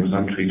unfortunately it was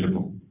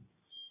untreatable.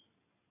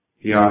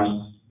 He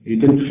asked, he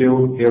didn't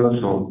feel ill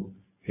at all.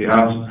 He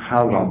asked,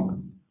 how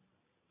long?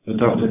 The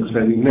doctor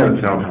said, he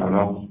never tell how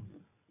long.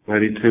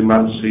 Maybe 2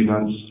 months, 3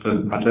 months,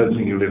 but I don't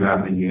think he'll live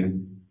out a year.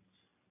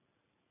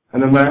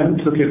 And the man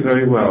took it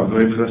very well,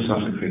 very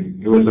philosophically.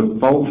 It was a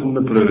bolt from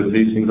the blue, as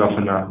these things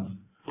often are.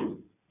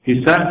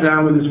 He sat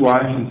down with his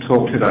wife and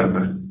talked it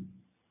over.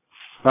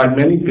 Like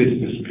many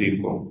business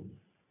people,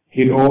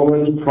 he'd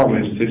always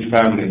promised his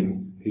family,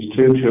 his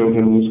 2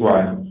 children and his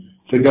wife,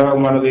 to go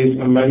on one of these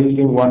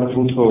amazing,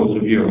 wonderful tours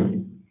of Europe.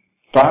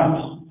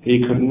 But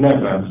he could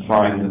never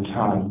find the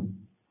time.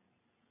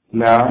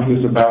 Now he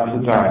was about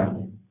to die.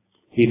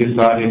 He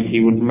decided he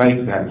would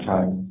make that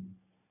time.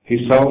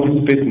 He sold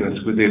his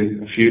business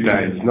within a few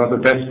days, not the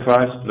best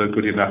price, but a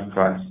good enough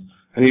price.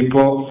 And he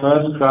bought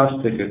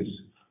first-class tickets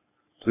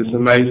to this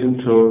amazing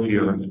tour of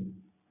Europe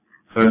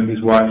for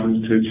his wife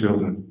and his 2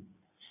 children.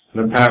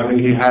 And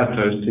apparently he had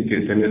those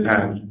tickets in his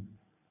hand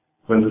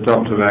when the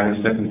doctor rang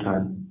a second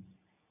time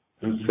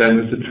and said,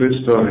 it's a true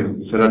story.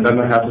 He said, I don't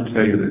know how to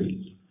tell you this.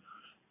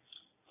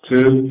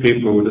 2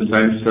 people with the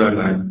same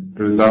surname.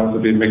 The results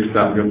have been mixed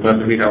up. You're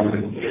perfectly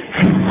healthy.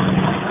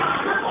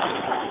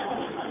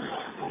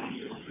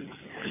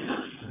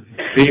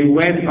 He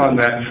went on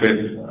that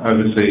trip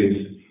overseas.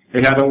 He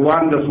had a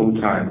wonderful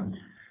time.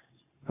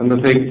 And the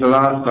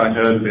last I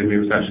heard of him, he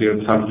was actually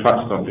at some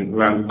truck stop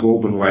around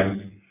Goulburn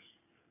Way.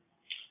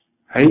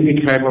 And he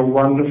became a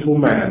wonderful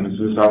man as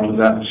a result of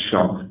that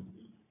shock.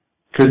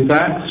 Because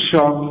that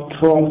shock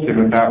taught him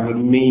about the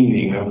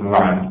meaning of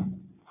life.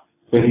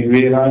 When he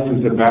realized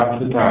he was about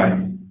to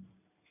die,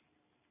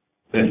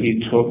 that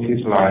he took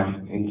his life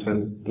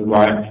into the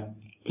right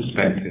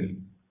perspective.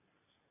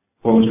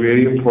 What was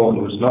really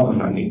important was not the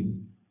money,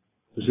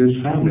 it was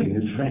his family,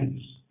 his friends.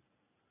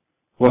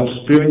 What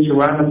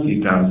spirituality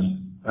does,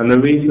 and the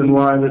reason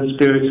why that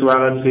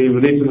spirituality,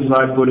 religions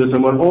like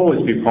Buddhism will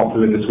always be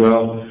popular in this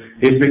world,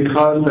 is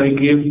because they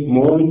give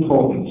more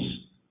importance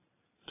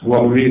to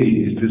what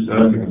really is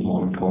deserving of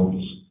more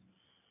importance.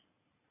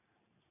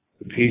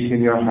 The peace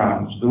in your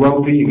heart, the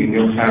well-being in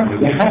your family,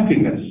 the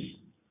happiness,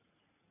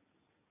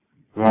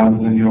 rather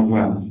than your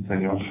wealth,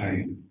 than your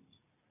fame.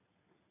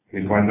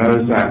 If one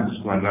knows that,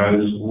 one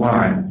knows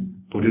why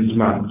Buddhist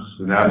monks,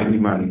 without any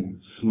money,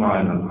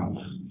 smile a lot.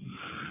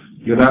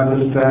 You'll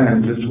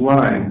understand just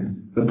why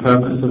the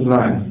purpose of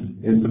life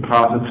is the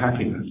path of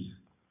happiness.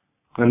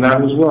 And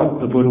that was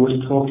what the Buddha was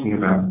talking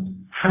about.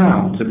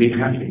 How to be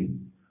happy,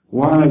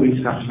 why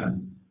we suffer,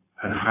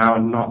 and how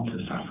not to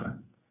suffer.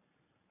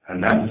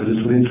 And that's a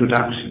little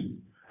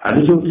introduction, a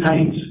little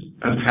taste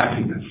of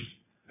happiness,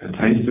 a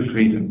taste of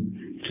freedom,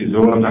 which is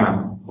all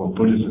about what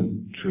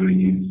Buddhism truly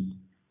is.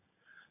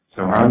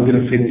 So I'm going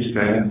to finish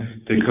there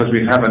because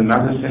we have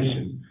another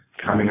session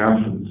coming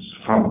afterwards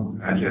from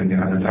Ajahn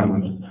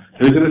Brahm,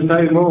 who's going to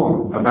say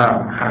more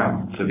about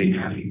how to be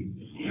happy.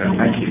 So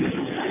thank you.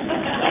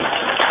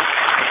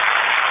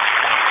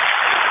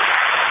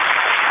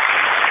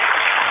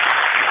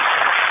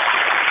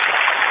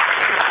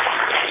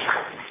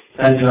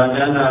 Thank you,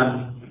 Ajahn.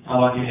 I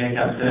like your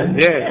haircut, sir.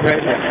 Yeah,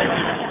 great.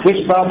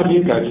 Which barber do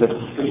you go to?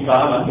 Which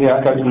barber? Yeah,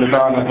 I go to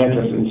Nibbana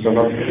hairdresser in South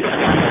Africa.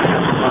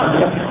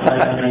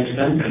 That makes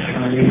sense.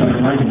 You got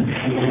the money.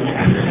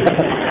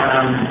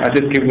 I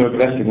just give them a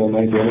blessing and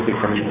they do anything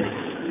from me.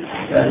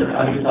 I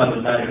just like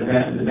to say the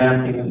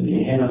bad thing at the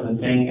end of the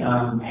thing,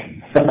 I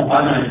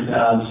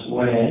don't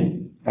swear.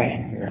 Hey,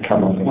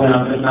 come on. When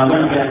I've got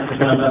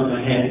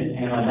my head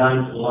and I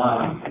don't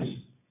laugh,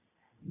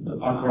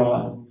 I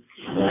cry.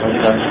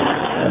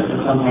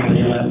 Sometimes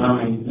you let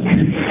mummy.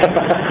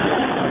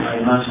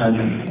 Very much I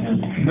think.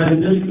 But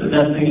just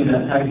that thing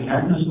about taking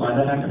happiness away,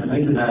 that happened to me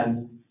today.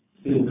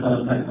 People try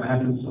to take my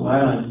happiness away.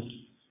 I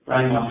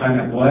rang my phone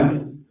at work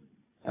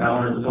and I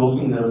wanted to talk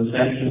to the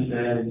receptionist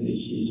there.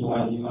 She's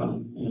always in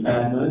a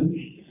bad mood.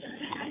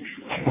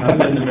 I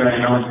said in a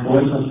very nice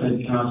voice, I said,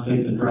 can I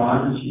speak to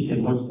Brian? And she said,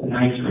 what's the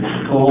nature of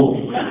the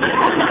call? And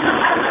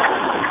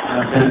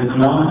I said, it's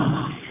nice.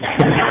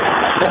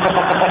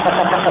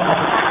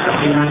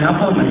 He hung up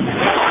on me.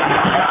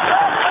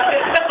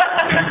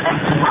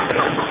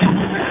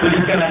 We're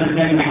just going to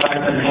understand the fact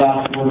that the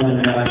last woman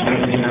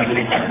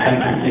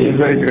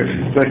Very good,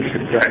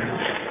 great.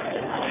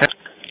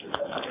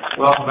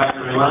 Welcome back,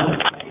 everyone.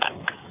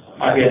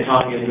 I get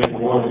time to get a bit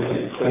more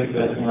quick,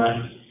 but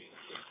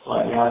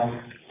like life.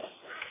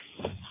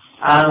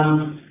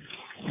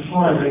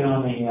 Before I bring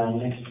on the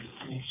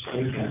next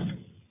speaker,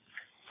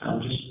 I'm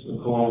just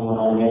recalling what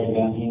I read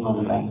about him on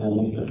the back of the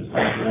leaflet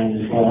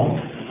as well.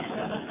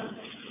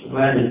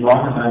 Where his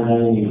life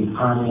only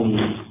hardly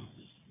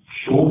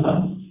shorter,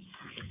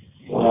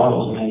 well, I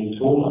wasn't any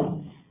taller.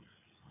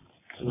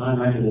 So no,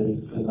 maybe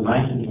the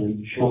Masons are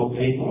short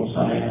people, so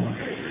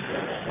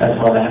that's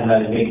why they have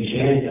those big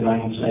chairs to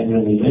make them seem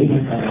really big.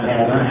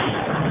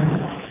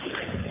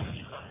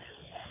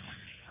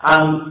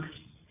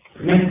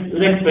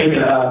 Next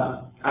speaker,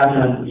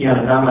 Ajahn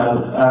Brahm.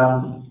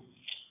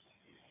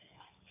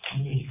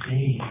 Let me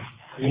see.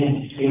 Yes,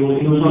 he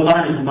was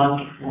ordained as a monk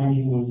when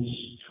he was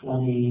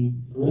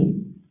 23.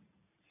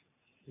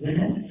 Is that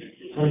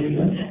it?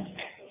 23?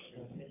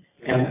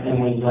 And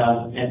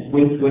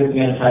with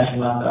meditation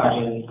after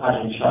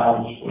Ajahn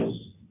Chah, which was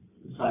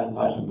the same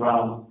Ajahn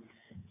Brahm,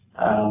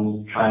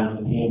 trained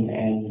from him,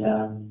 and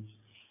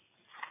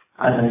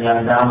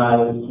Ajahn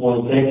Dharma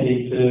was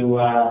deputy to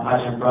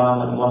Ajahn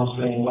Brahm at the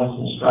monastery in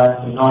Western Australia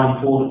from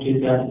 1994 to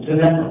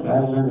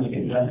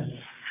 2002.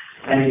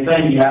 And he's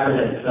been the abbot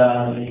at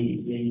the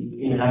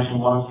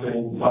International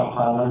Monastery in Wat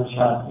Pah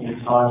in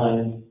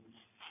Thailand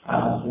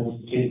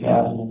since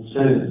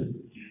 2002.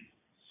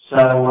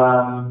 So,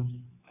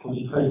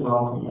 which is pretty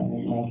welcome, and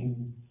make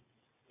him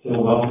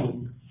feel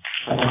welcome.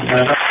 Thank you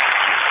very much.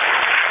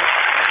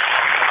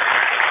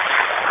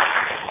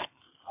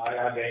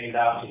 I gained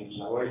out him,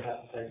 so I always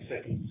have to take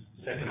second.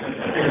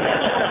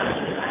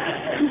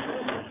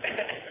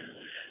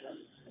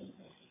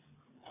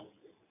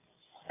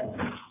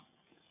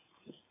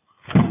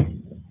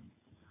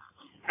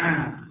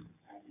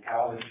 I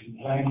was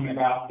complaining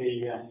about the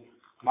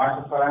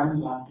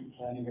microphones, I'm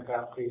complaining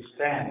about the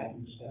stand, I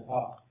can step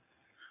up.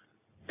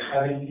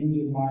 Having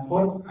injured my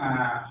foot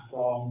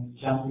from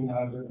jumping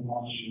over the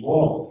monastery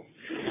wall.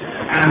 So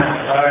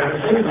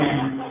this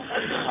evening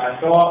I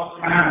thought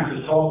to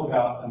talk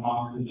about the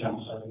monk who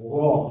jumps over the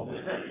wall.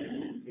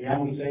 The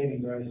only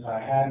saving grace I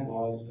had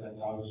was that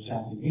I was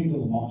jumping into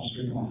the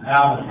monastery, not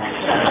out of the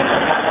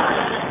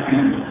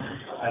monastery.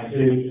 I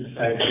do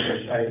save the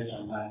face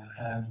on that.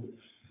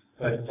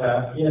 But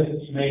yes,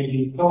 it's made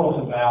me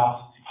thought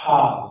about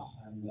paths,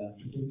 and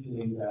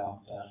particularly about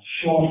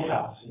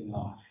shortcuts in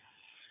life.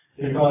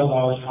 Because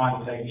I was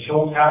trying to take a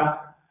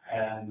shortcut,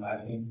 and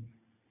I think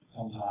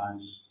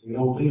sometimes we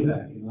all do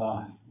that in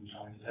life. We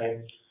try to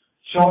take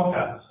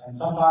shortcuts, and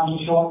sometimes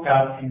the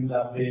shortcut ends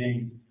up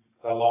being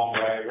the long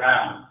way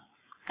around.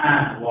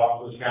 And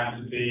what was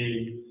going to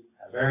be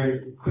a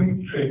very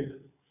quick trip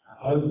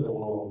over the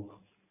wall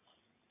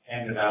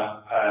ended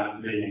up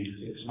being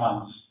 6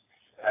 months.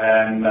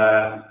 And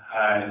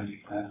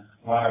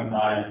one of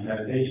my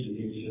meditation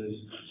teachers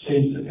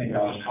seemed to think I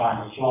was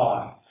trying to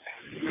fly.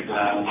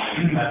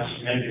 That's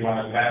maybe one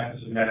of the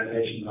benefits of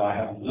meditation, but I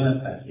haven't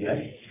learned that yet.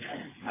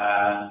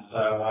 So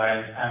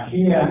I am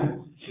here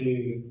to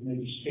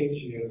maybe speak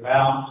to you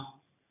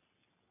about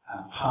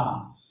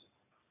paths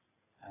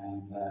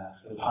and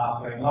the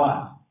pathway in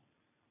life.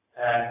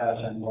 And as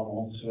Ajahn Brahm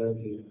also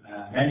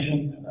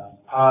mentioned about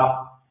the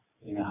path,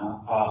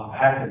 path of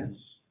happiness.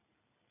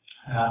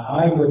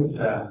 I would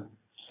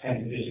tend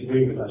to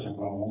disagree with Ajahn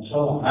Brahm also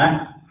on that.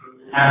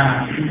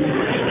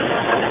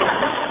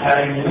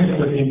 Having lived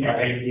with him for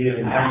 8 years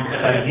and having to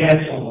say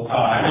yes all the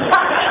time,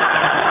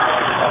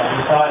 I've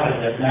decided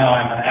that now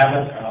I'm an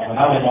abbot of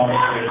another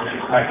monastery,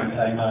 I can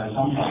say no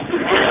sometimes.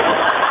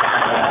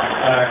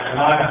 So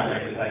tonight I'm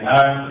going to say no.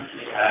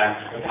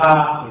 The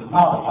path is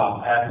not a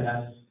path of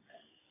happiness,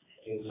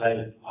 it's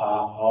a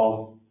path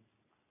of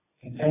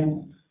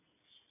contentment.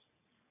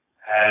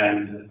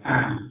 And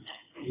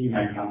he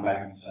may come back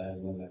and say,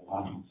 well, they're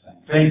one and the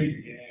same thing.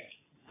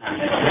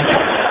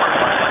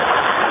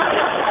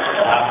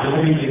 After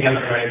living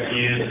together for 8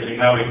 years, we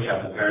know each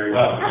other very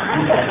well.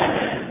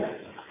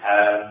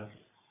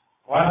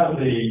 One of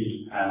the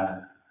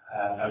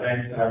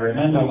events that I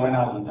remember when I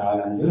was in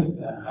Thailand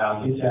with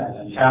our teacher,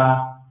 Ajahn Chah,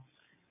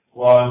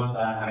 was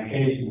an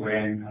occasion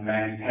when a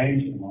man came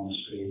to the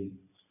monastery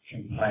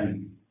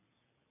complaining.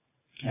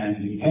 And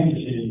he came to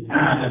see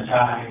Ajahn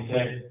Chah and he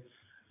said,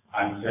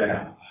 I'm fed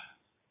up.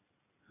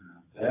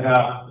 I'm fed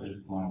up with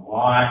my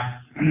wife.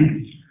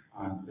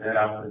 I'm fed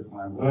up with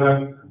my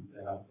work. I'm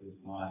fed up with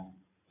my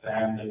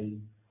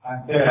family. I'm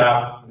fed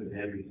up with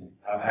everything.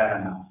 I've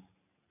had enough.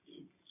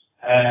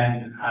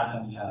 And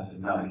Ajahn Chah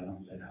said, no, you're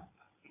not fed up.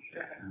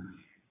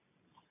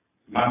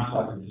 Monks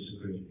like to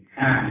disagree.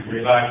 We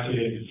like to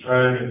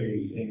throw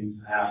these things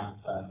out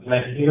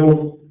left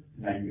field,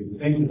 make people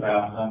think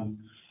about them,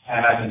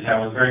 and Ajahn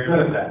Chah was very good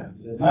at that.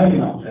 He said, no, you're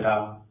not fed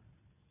up.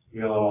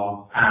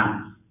 You're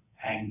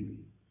angry.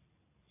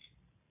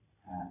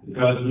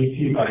 Because if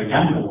you've got a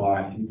younger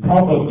wife, you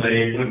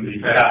probably wouldn't be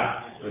fed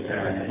up with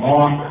her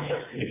anymore.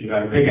 If you've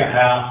got a bigger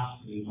house,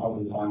 you'd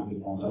probably find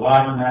people want to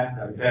like that,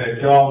 got a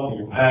better job,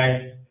 you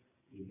pay,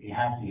 you'd be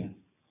happier.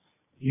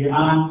 You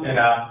aren't fed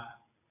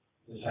up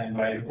the same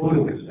way the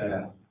Buddha was fed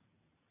up.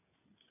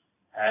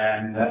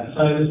 And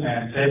so this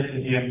man said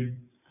to him,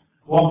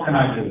 what can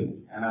I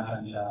do? And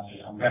Ajahn Chah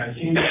said, I'm going to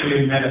teach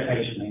you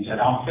meditation. And he said,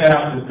 I'm fed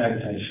up with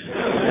meditation.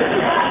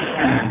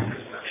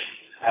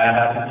 And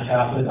Ajahn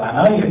Chah said, I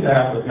know you're fed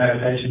up with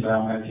meditation, but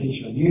I'm going to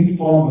teach you a new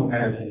form of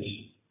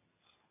meditation.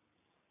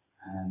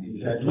 And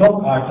he said,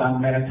 look, I've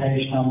done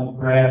meditation on the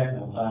breath,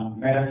 I've done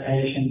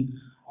meditation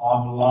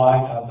on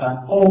light, I've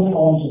done all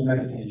forms of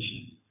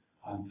meditation.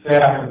 I'm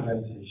fed up with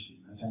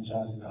meditation. Ajahn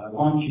Chah said, I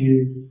want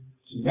you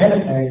to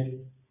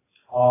meditate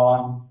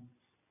on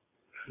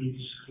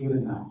it's good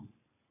enough.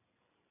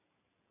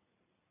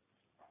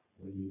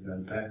 When you go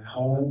back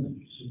home and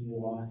you see your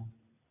wife,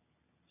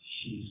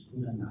 she's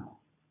good enough.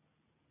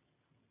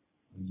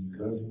 When you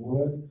go to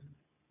work,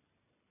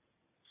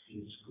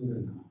 it's good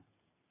enough.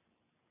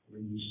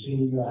 When you see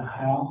your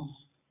house,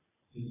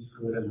 it's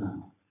good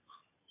enough.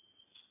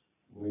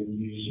 When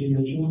you see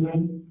your children,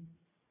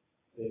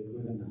 they're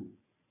good enough.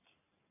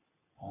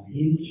 On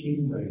each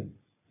in-breath,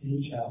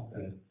 each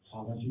out-breath, I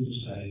want you to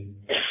say,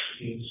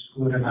 it's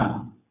good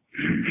enough.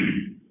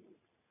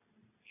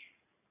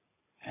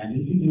 And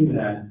if you do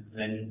that,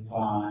 then you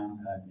find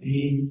a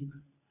deep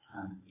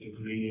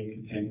degree of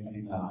contentment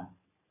in life,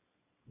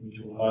 which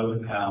will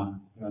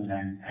overcome your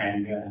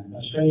anger and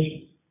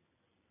frustration.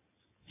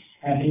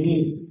 And he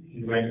did.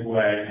 He went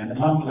away, and a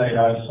month later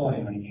I saw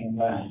him when he came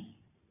back.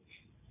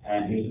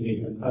 And he's a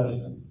different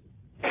person.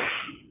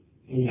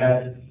 He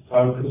had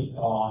focused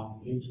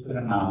on it's good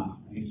enough.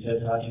 And he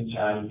said, Ajahn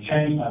Chah, you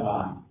changed my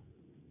life.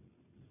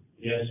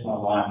 Yes, my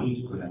life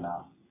is good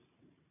enough.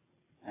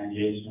 And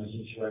yes, my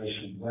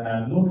situation. When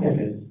I look at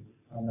it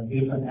from a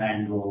different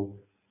angle,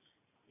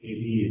 it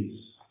is.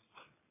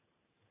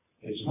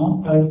 It's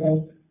not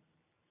perfect.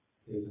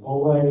 There's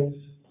always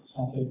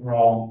something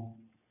wrong.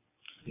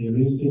 There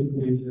is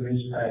difficulties, there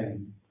is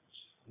pain.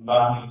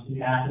 But it's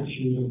the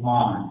attitude of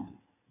mind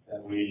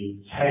that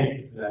we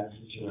take to that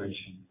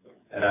situation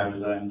that I've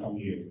learned from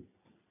you.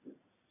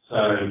 So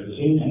this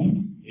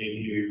evening,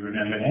 if you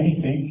remember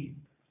anything,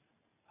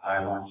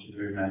 I want you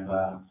to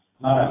remember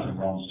not Ajahn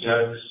Brahm's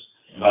jokes,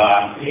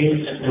 but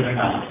it's good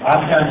enough.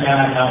 Ajahn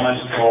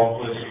Dhamma's talk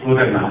was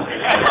good enough.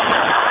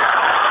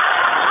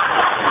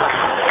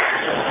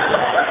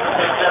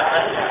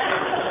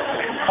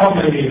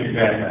 Probably even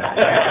better.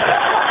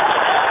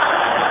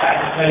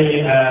 Actually,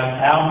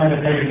 our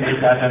meditation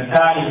is Ajahn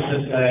Chah used to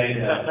say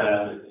that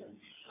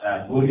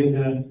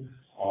Buddhism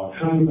or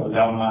truth or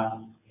Dhamma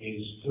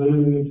is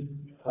food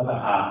for the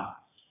heart.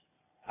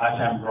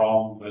 Ajahn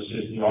Brahm was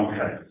just the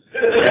entree.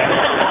 This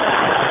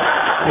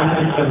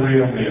is the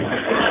real meal.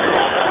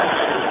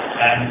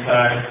 And so,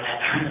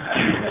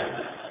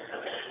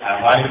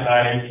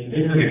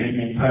 this is an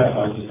evening prayer I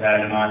just had,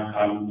 and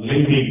I'm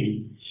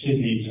leaving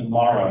Sydney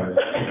tomorrow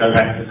to go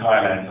back to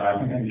Thailand, so I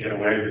think I can get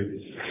away with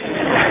this.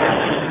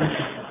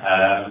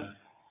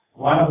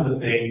 One of the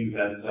things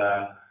that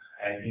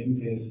in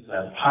this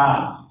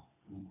path,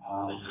 the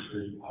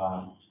spiritual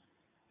path,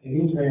 it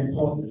is very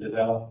important to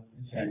develop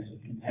a sense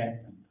of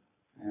contentment.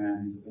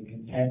 And the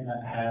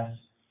contentment has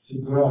to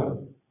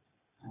grow.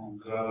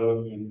 And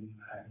grow in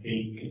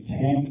being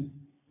content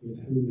with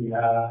who we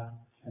are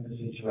and the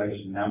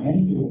situation. Now,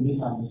 many people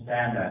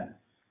misunderstand that.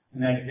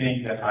 And they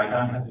think that I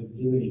don't have to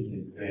do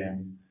anything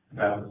then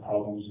about the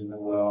problems in the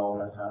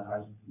world.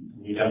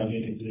 We don't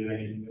need to do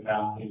anything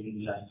about the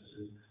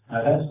injustices.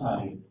 No, that's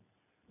not it.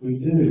 We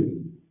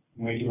do.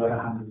 We do it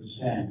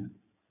 100%.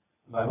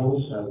 But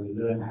also we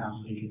learn how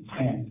to be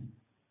content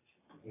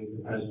with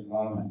the present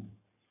moment.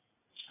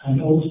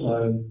 And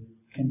also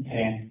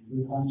content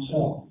with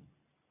oneself.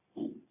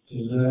 To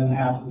learn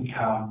how to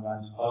become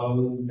one's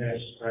own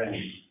best friend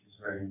is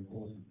very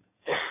important.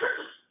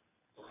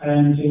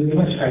 And to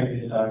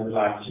illustrate this, I would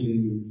like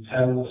to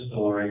tell the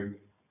story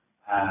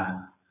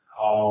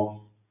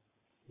of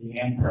the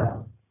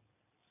emperor.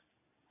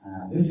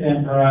 This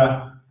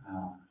emperor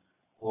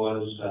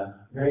was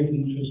very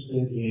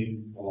interested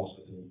in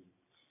philosophy.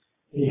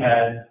 He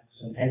had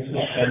some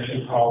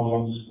existential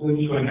problems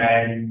which were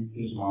nagging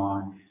his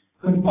mind.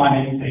 Couldn't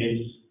find any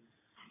peace.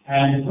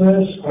 And the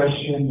first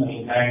question that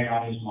was nagging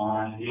on his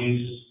mind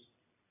is,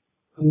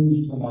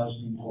 who's the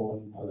most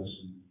important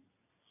person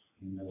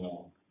in the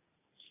world?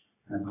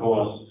 And of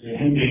course,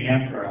 him being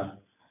emperor,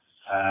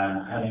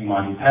 having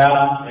mighty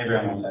power,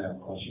 everyone will say, of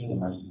course, you're the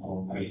most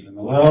important person in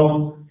the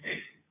world.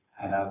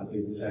 And other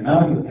people say,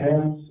 no, your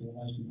parents are the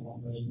most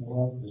important person in the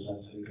world because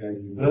that's who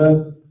gave you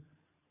birth.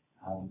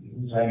 Other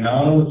people say,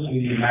 no, it's who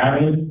you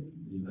married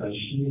because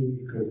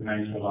she could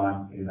make your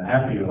life either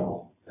happy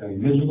or very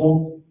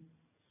miserable.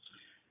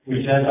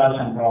 Which, as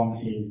Ajahn Brahm,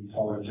 he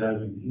told a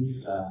joke in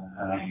his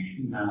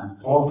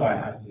talk, I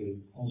have to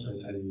also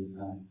tell you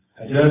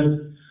a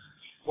joke.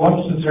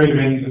 What's the three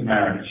rings of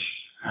marriage?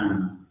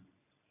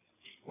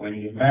 When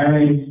you're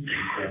married, you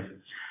get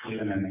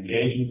given an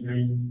engagement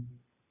ring,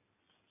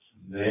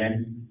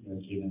 then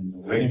you're given the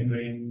wedding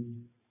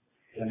ring,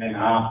 and then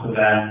after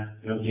that,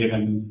 you're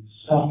given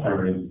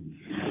suffering.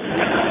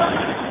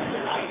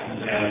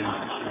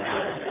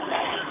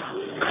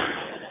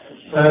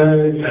 So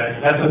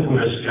that's a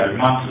Buddhist joke.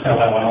 Monks tell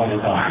that one all the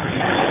time.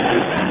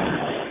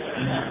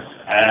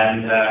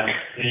 And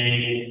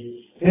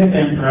this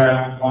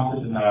emperor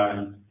wanted to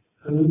know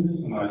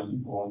who's the most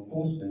important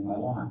person in my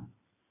life.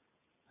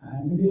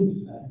 And it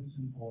is. It's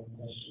an important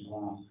question to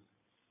ask.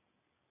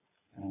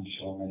 And I'm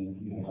sure many of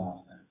you have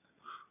asked that.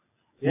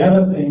 The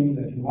other thing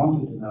that he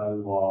wanted to know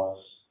was,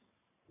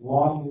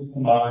 what is the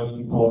most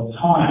important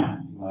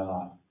time in my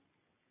life?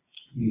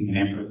 Being an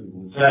emperor,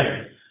 people would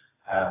say,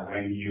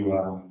 when you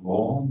are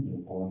born, you're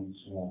born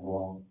to a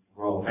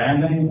royal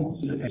family,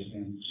 it's a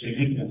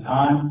significant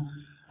time.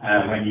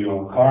 When you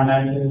are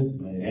coronated,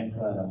 the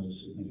emperor, that's a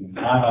significant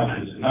time. I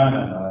said, no.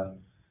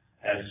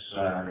 That's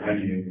when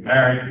you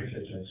marry,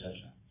 etc.,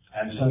 etc.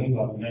 And so he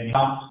got many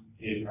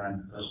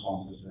different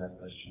responses to that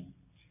question.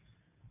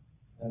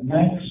 The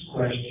next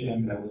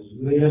question that was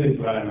really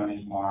dwelling on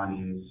his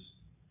mind is,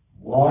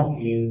 what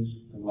is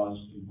the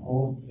most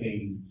important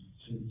thing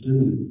to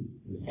do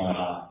with my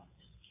life?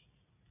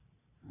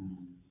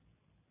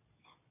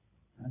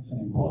 That's an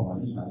important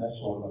one, isn't it? That's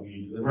what got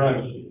me into the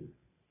road here.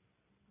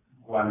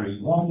 One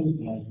reason, what is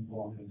the most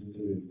important thing to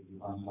do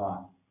with one's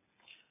life?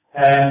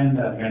 And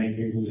many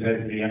people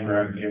said to the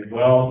emperor, get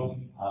wealth,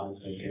 others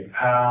said get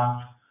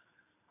power,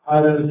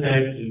 others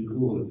said do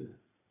good.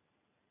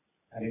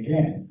 And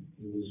again,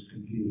 he was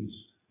confused,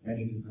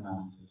 many different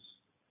answers.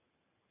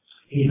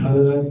 He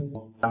heard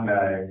one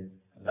day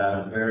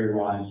about a very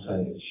wise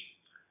sage.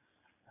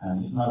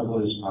 And it's not a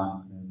Buddhist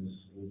monk,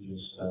 we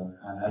just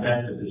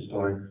adapted this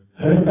story.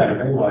 Heard about a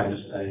very wise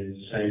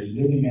sage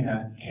living in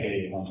a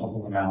cave on top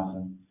of a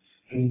mountain.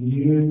 He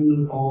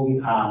knew all the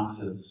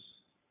answers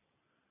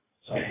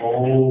to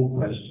all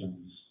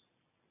questions.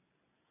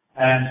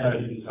 And so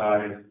he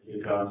decided to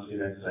go and see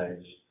that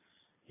sage.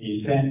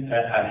 He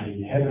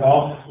headed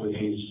off with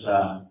his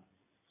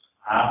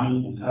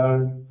army in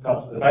tow,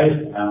 got to the base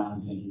of the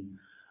mountain thinking,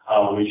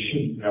 oh, we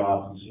shouldn't go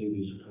up and see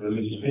these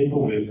religious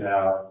people with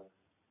our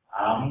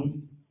army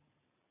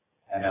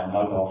and our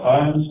mobile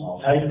phones.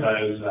 I'll take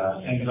those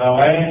things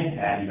away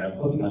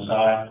and put them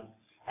aside.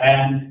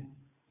 And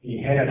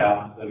he headed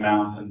up the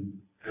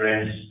mountain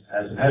dressed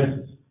as a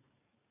peasant.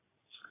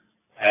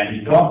 And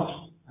he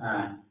got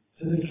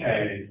to the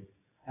cave,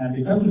 and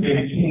because of being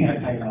a king,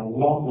 it had taken a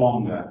lot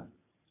longer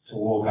to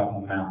walk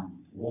up the mountain.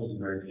 It wasn't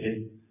very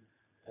fit. It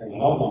took a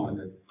lot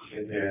longer to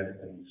get there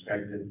than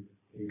expected.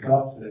 He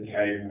got to the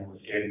cave and it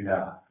was getting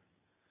dark.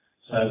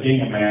 So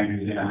being a man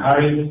who's in a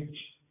hurry,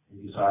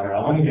 he decided,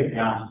 I want to get the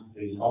answer to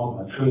these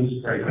ultimate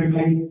truths very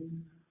quickly.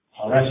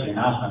 I'll rest and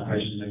ask my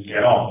questions and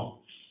get off.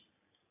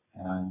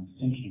 And I'm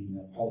thinking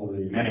that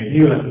probably many of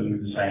you are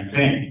doing the same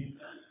thing.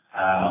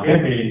 I'll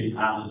get these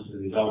answers to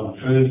these ultimate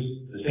truths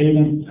this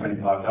evening,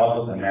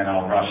 $25, and then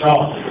I'll rush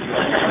off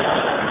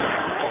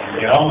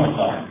and get on with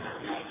life.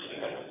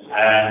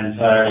 And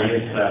so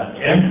this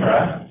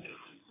emperor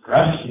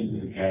rushed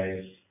into the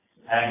cave,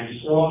 and he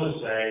saw the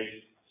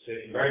sage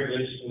sitting very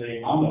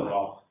blissfully on the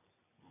rock,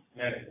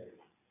 meditating.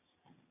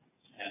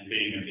 And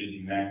being a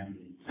busy man,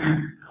 he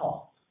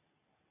coughed.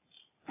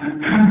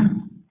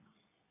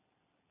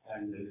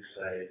 And this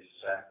sage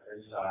sat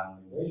very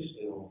silently, very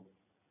still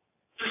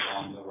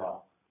on the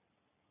rock.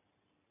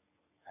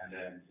 And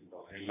then he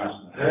thought, he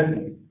mustn't have heard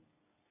me.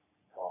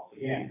 Coughed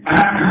again.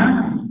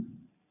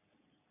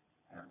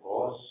 And of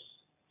course,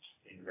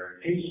 being a very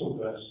peaceful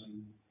person,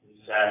 he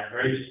sat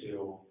very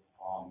still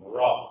on the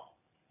rock.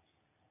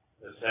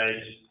 The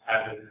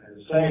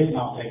sage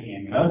not taking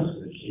any notice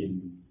of the king,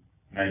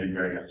 made him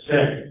very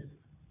upset.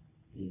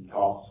 He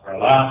coughed for a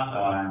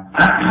last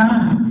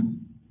time,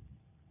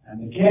 and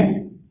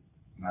again,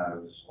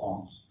 no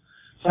response.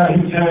 So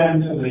he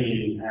turned to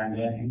leave, and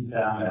then he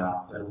found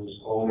out that it was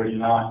already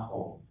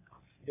nightfall.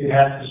 He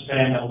had to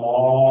spend a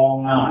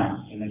long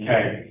night in the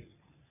cave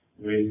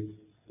with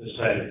the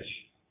sage.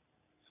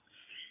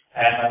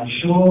 And I'm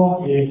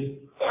sure if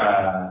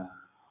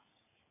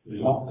we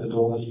locked the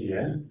doors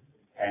here,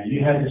 and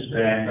you had to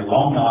spend a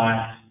long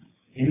night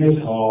in this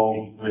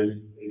hall with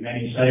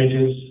many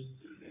sages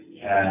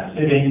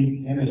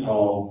sitting in this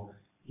hall,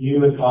 you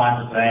would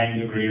find the same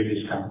degree of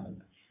discomfort.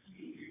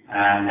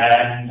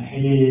 And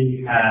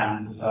he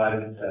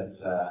decided that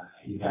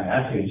he's going to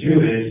have to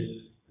endure this.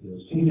 It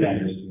was too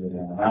dangerous to go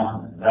down the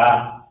mountain in the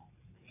dark.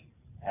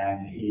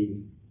 And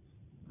he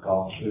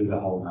got through the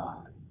whole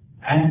night.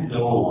 At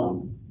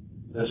dawn,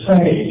 the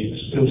sage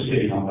was still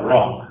sitting on the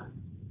rock,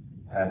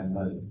 hadn't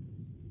moved.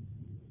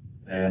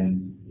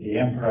 Then the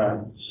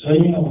emperor,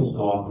 seeing it was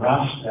gone,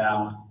 rushed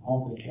out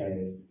of the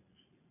cave,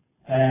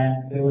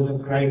 and there was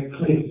a great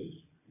cliff.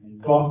 And he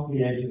got to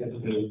the edge of the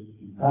cliff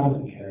in front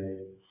of the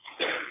cave,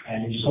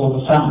 and he saw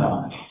the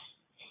sunrise.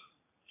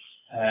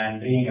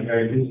 And being a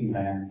very busy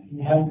man,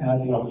 he hadn't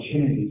had the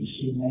opportunity to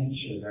see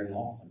nature very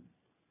often.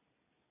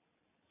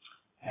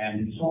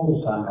 And he saw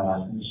the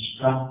sunrise and was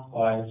struck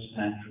by its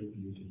natural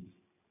beauty.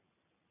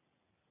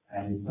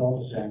 And he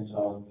felt a sense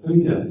of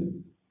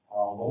freedom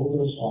of all the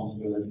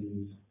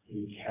responsibilities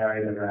he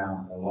carried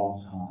around for a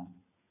long time.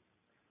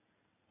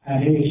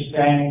 And he was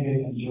standing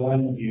there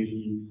enjoying the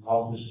beauty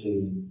of the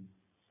sea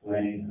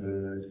when he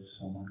heard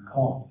someone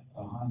cough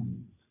behind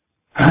him.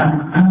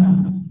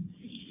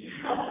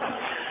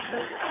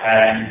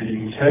 And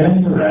he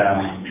turned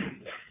around,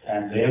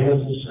 and there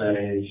was a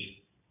sage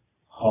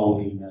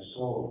holding a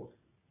sword.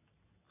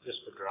 Just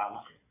for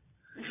drama.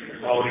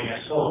 Holding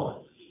a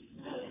sword.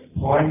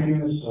 Pointing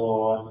the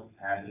sword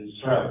at his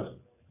throat.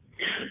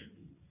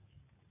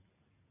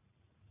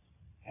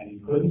 And he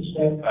couldn't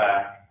step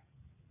back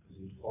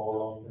because he'd fall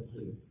off the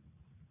cliff.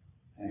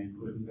 And he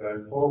couldn't go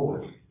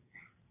forward.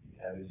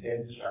 He'd have his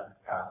head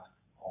cut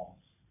off.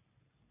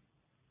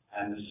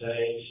 And the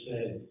sage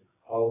said,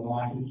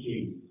 Almighty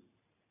King,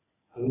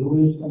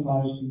 who is the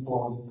most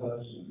important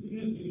person?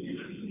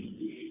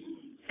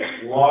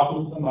 What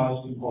is the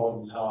most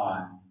important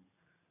time?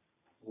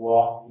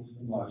 What is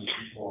the most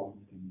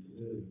important thing to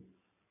do?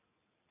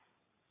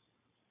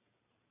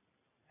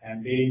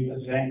 And being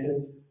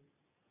presented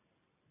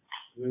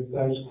with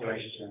those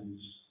questions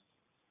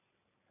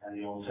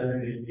and the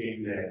alternative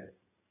being there,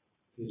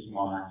 his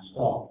mind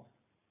stopped.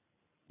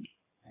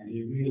 And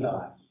he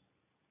realized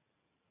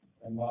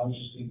the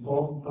most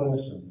important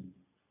person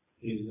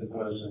is the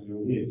person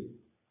you're with.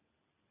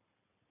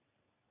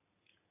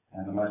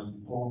 And the most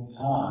important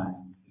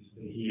time is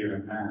the here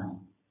and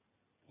now.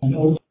 And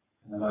also,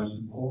 the most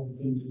important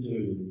thing to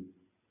do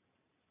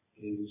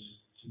is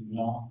to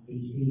not be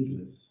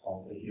heedless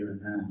of the here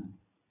and now.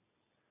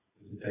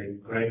 To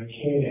take great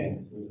care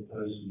with the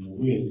person you're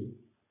with,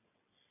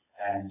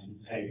 and to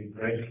take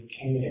great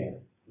care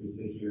with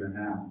the here and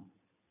now.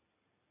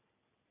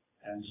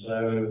 And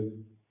so,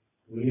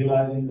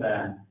 realizing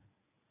that,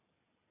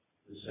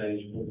 the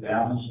sage put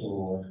down the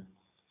sword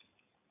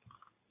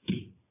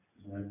and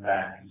went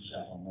back and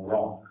sat on the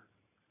rock.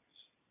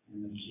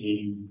 And the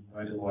king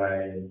went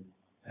away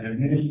and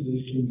administered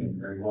his kingdom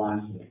very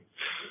wisely.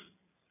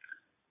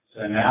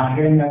 So now,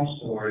 hearing that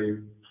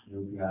story,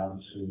 you'll be able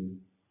to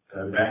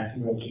go back to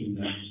your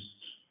kingdoms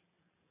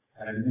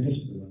and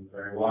administer them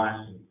very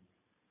wisely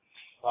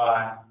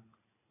by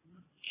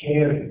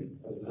caring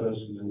for the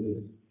person you're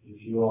with.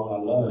 If you are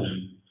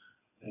alone,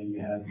 then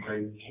you have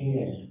great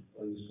care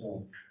for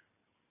yourself,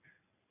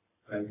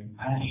 great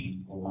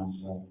compassion for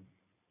oneself,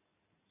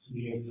 to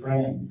be a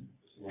friend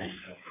to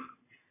oneself,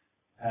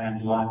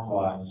 and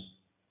likewise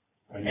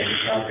when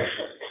you're others.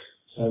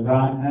 So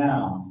right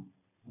now,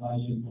 the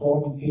most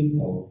important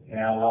people in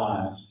our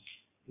lives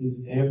is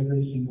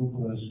every single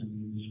person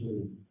in this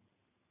room.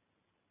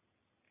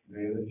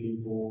 They're the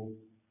people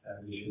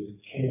that we should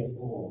care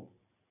for,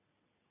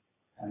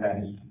 and that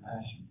is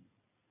compassion.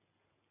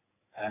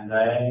 And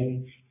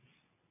they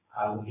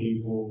are the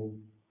people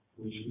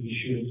which we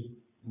should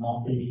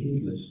not be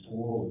heedless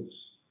towards.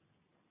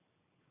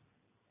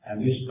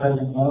 And this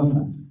present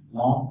moment,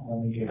 not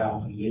when we get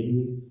up and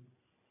leave,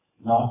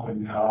 not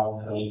when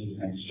Carl tells his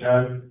next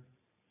joke,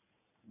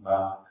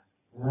 but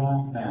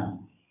right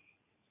now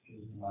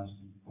is the most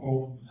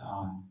important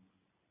time.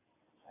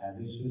 And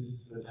this is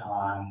the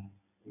time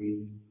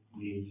we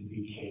need to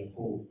be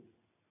careful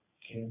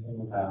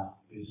about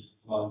this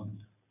moment,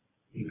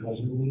 because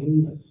it will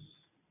leave us.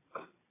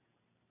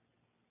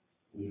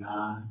 We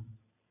are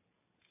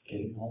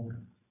getting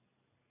older.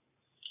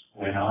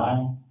 When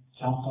I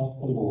jumped off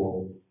the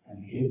wall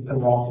and hit the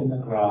rock in the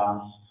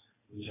grass,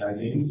 which I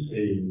didn't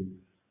see,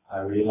 I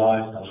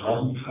realized I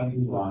wasn't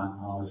 21, I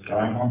was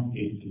going on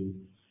 50,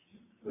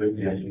 we're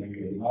definitely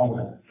getting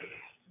older.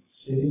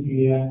 Sitting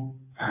here,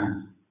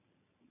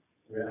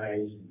 we're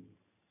aging.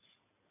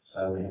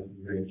 So we have to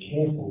be very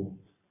careful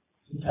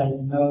to take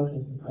note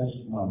of the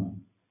present moment.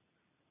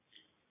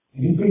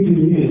 And if we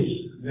do this,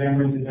 then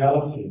we're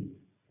developing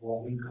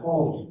what we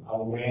call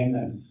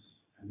awareness.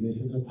 And this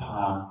is a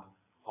part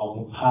of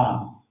the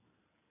path.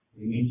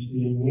 We need to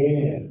be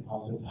aware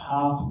of the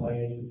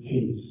pathway to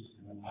peace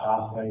and the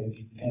pathway to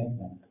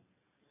contentment.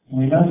 And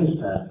we notice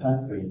that,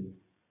 don't we?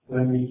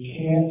 When we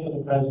care for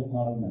the present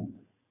moment,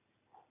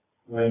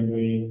 when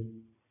we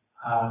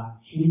are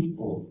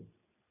heedful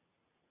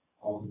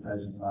of the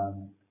present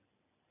moment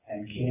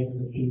and care for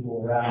the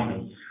people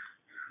around us,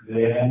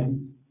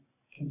 then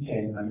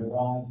contentment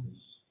arises.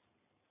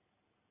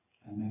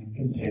 And that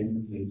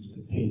contentment leads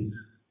to peace.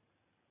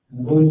 And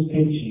the Buddha's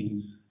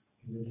teachings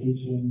are the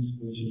teachings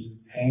which is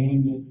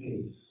aimed at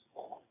peace,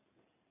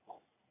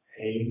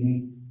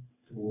 aiming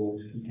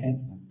towards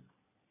contentment,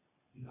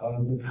 the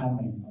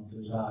overcoming of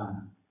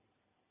desire.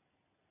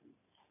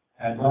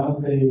 And one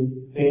of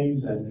the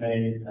things that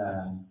made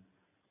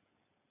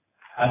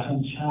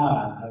Ajahn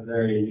Chah a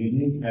very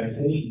unique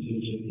meditation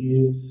teacher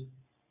is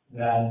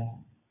that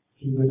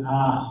he would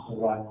ask the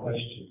right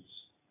questions.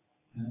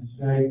 And it's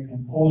very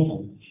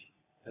important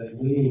that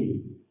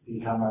we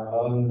become our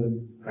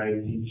own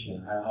great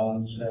teacher, our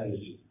own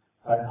sage,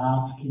 by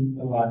asking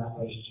the right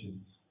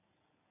questions.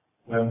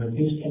 When we're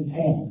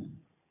discontent,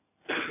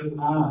 we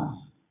ask,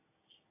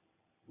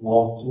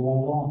 what do I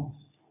want?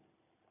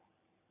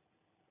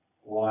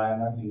 Why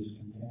am I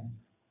discontent?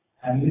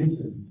 And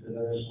listen to the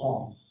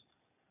response.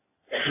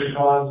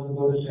 Because the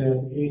Buddha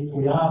said, if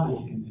we are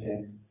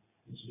discontent,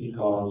 it's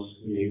because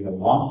we either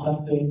want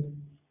something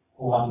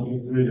or want to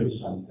get rid of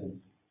something.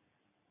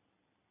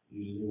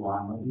 Usually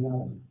one or the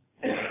other.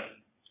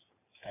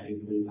 And if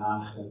we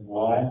ask them,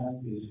 why am I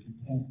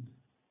discontent?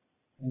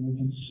 Then we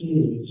can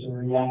see it's a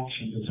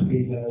reaction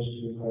between those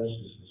two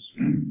processes.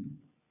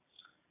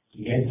 To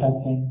get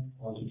something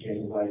or to get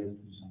away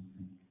from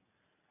something.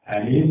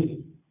 And if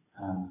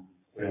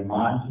we're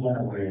mindful and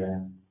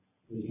aware,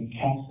 we can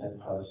catch that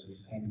process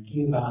and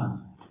give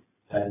up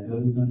that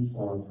movement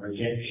for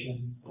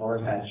rejection or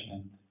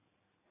attachment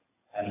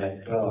and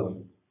let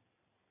go.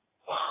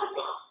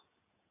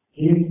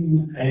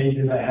 In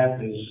Asia, they have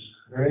this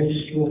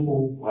very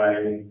skillful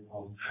way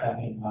of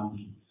trapping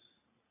monkeys.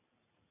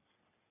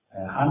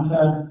 A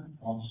hunter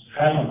wants to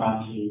trap a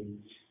monkey,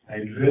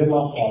 they drill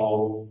a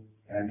hole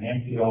in an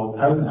empty old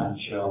coconut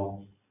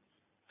shell,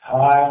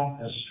 tie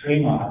a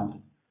string on it,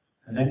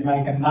 and then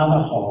make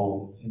another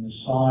hole in the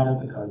side of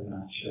the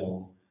coconut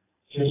shell,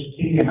 just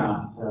big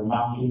enough for a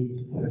monkey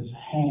to put its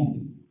hand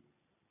in.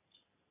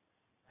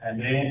 And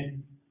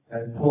then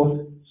they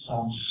put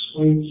some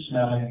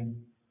sweet-smelling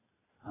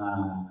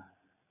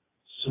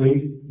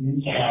sweet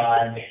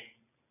inside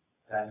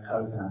that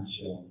coconut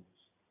shell.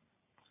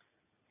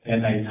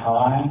 Then they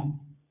tie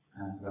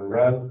the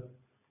rope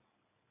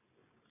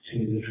to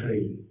the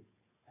tree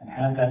and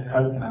have that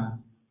coconut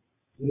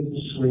with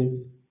the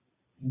sweet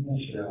in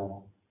the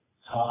shell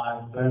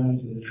tied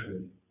firmly to the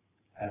tree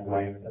and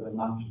wait for the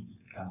monkeys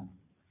to come.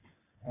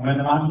 And when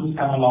the monkeys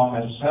come along,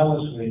 they smell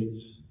the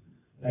sweets,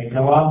 they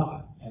go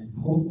up and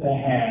put their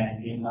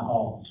hand in the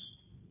holes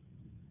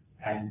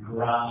and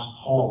grasp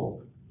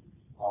hold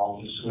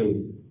of the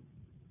sweet.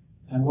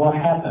 And what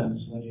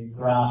happens when you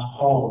grasp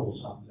hold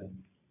of something?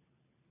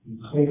 You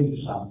cling to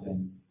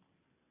something.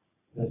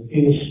 The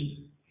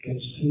fist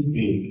gets too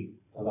big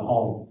for the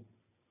hole.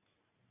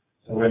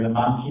 So when the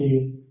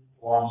monkey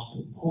wants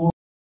to pull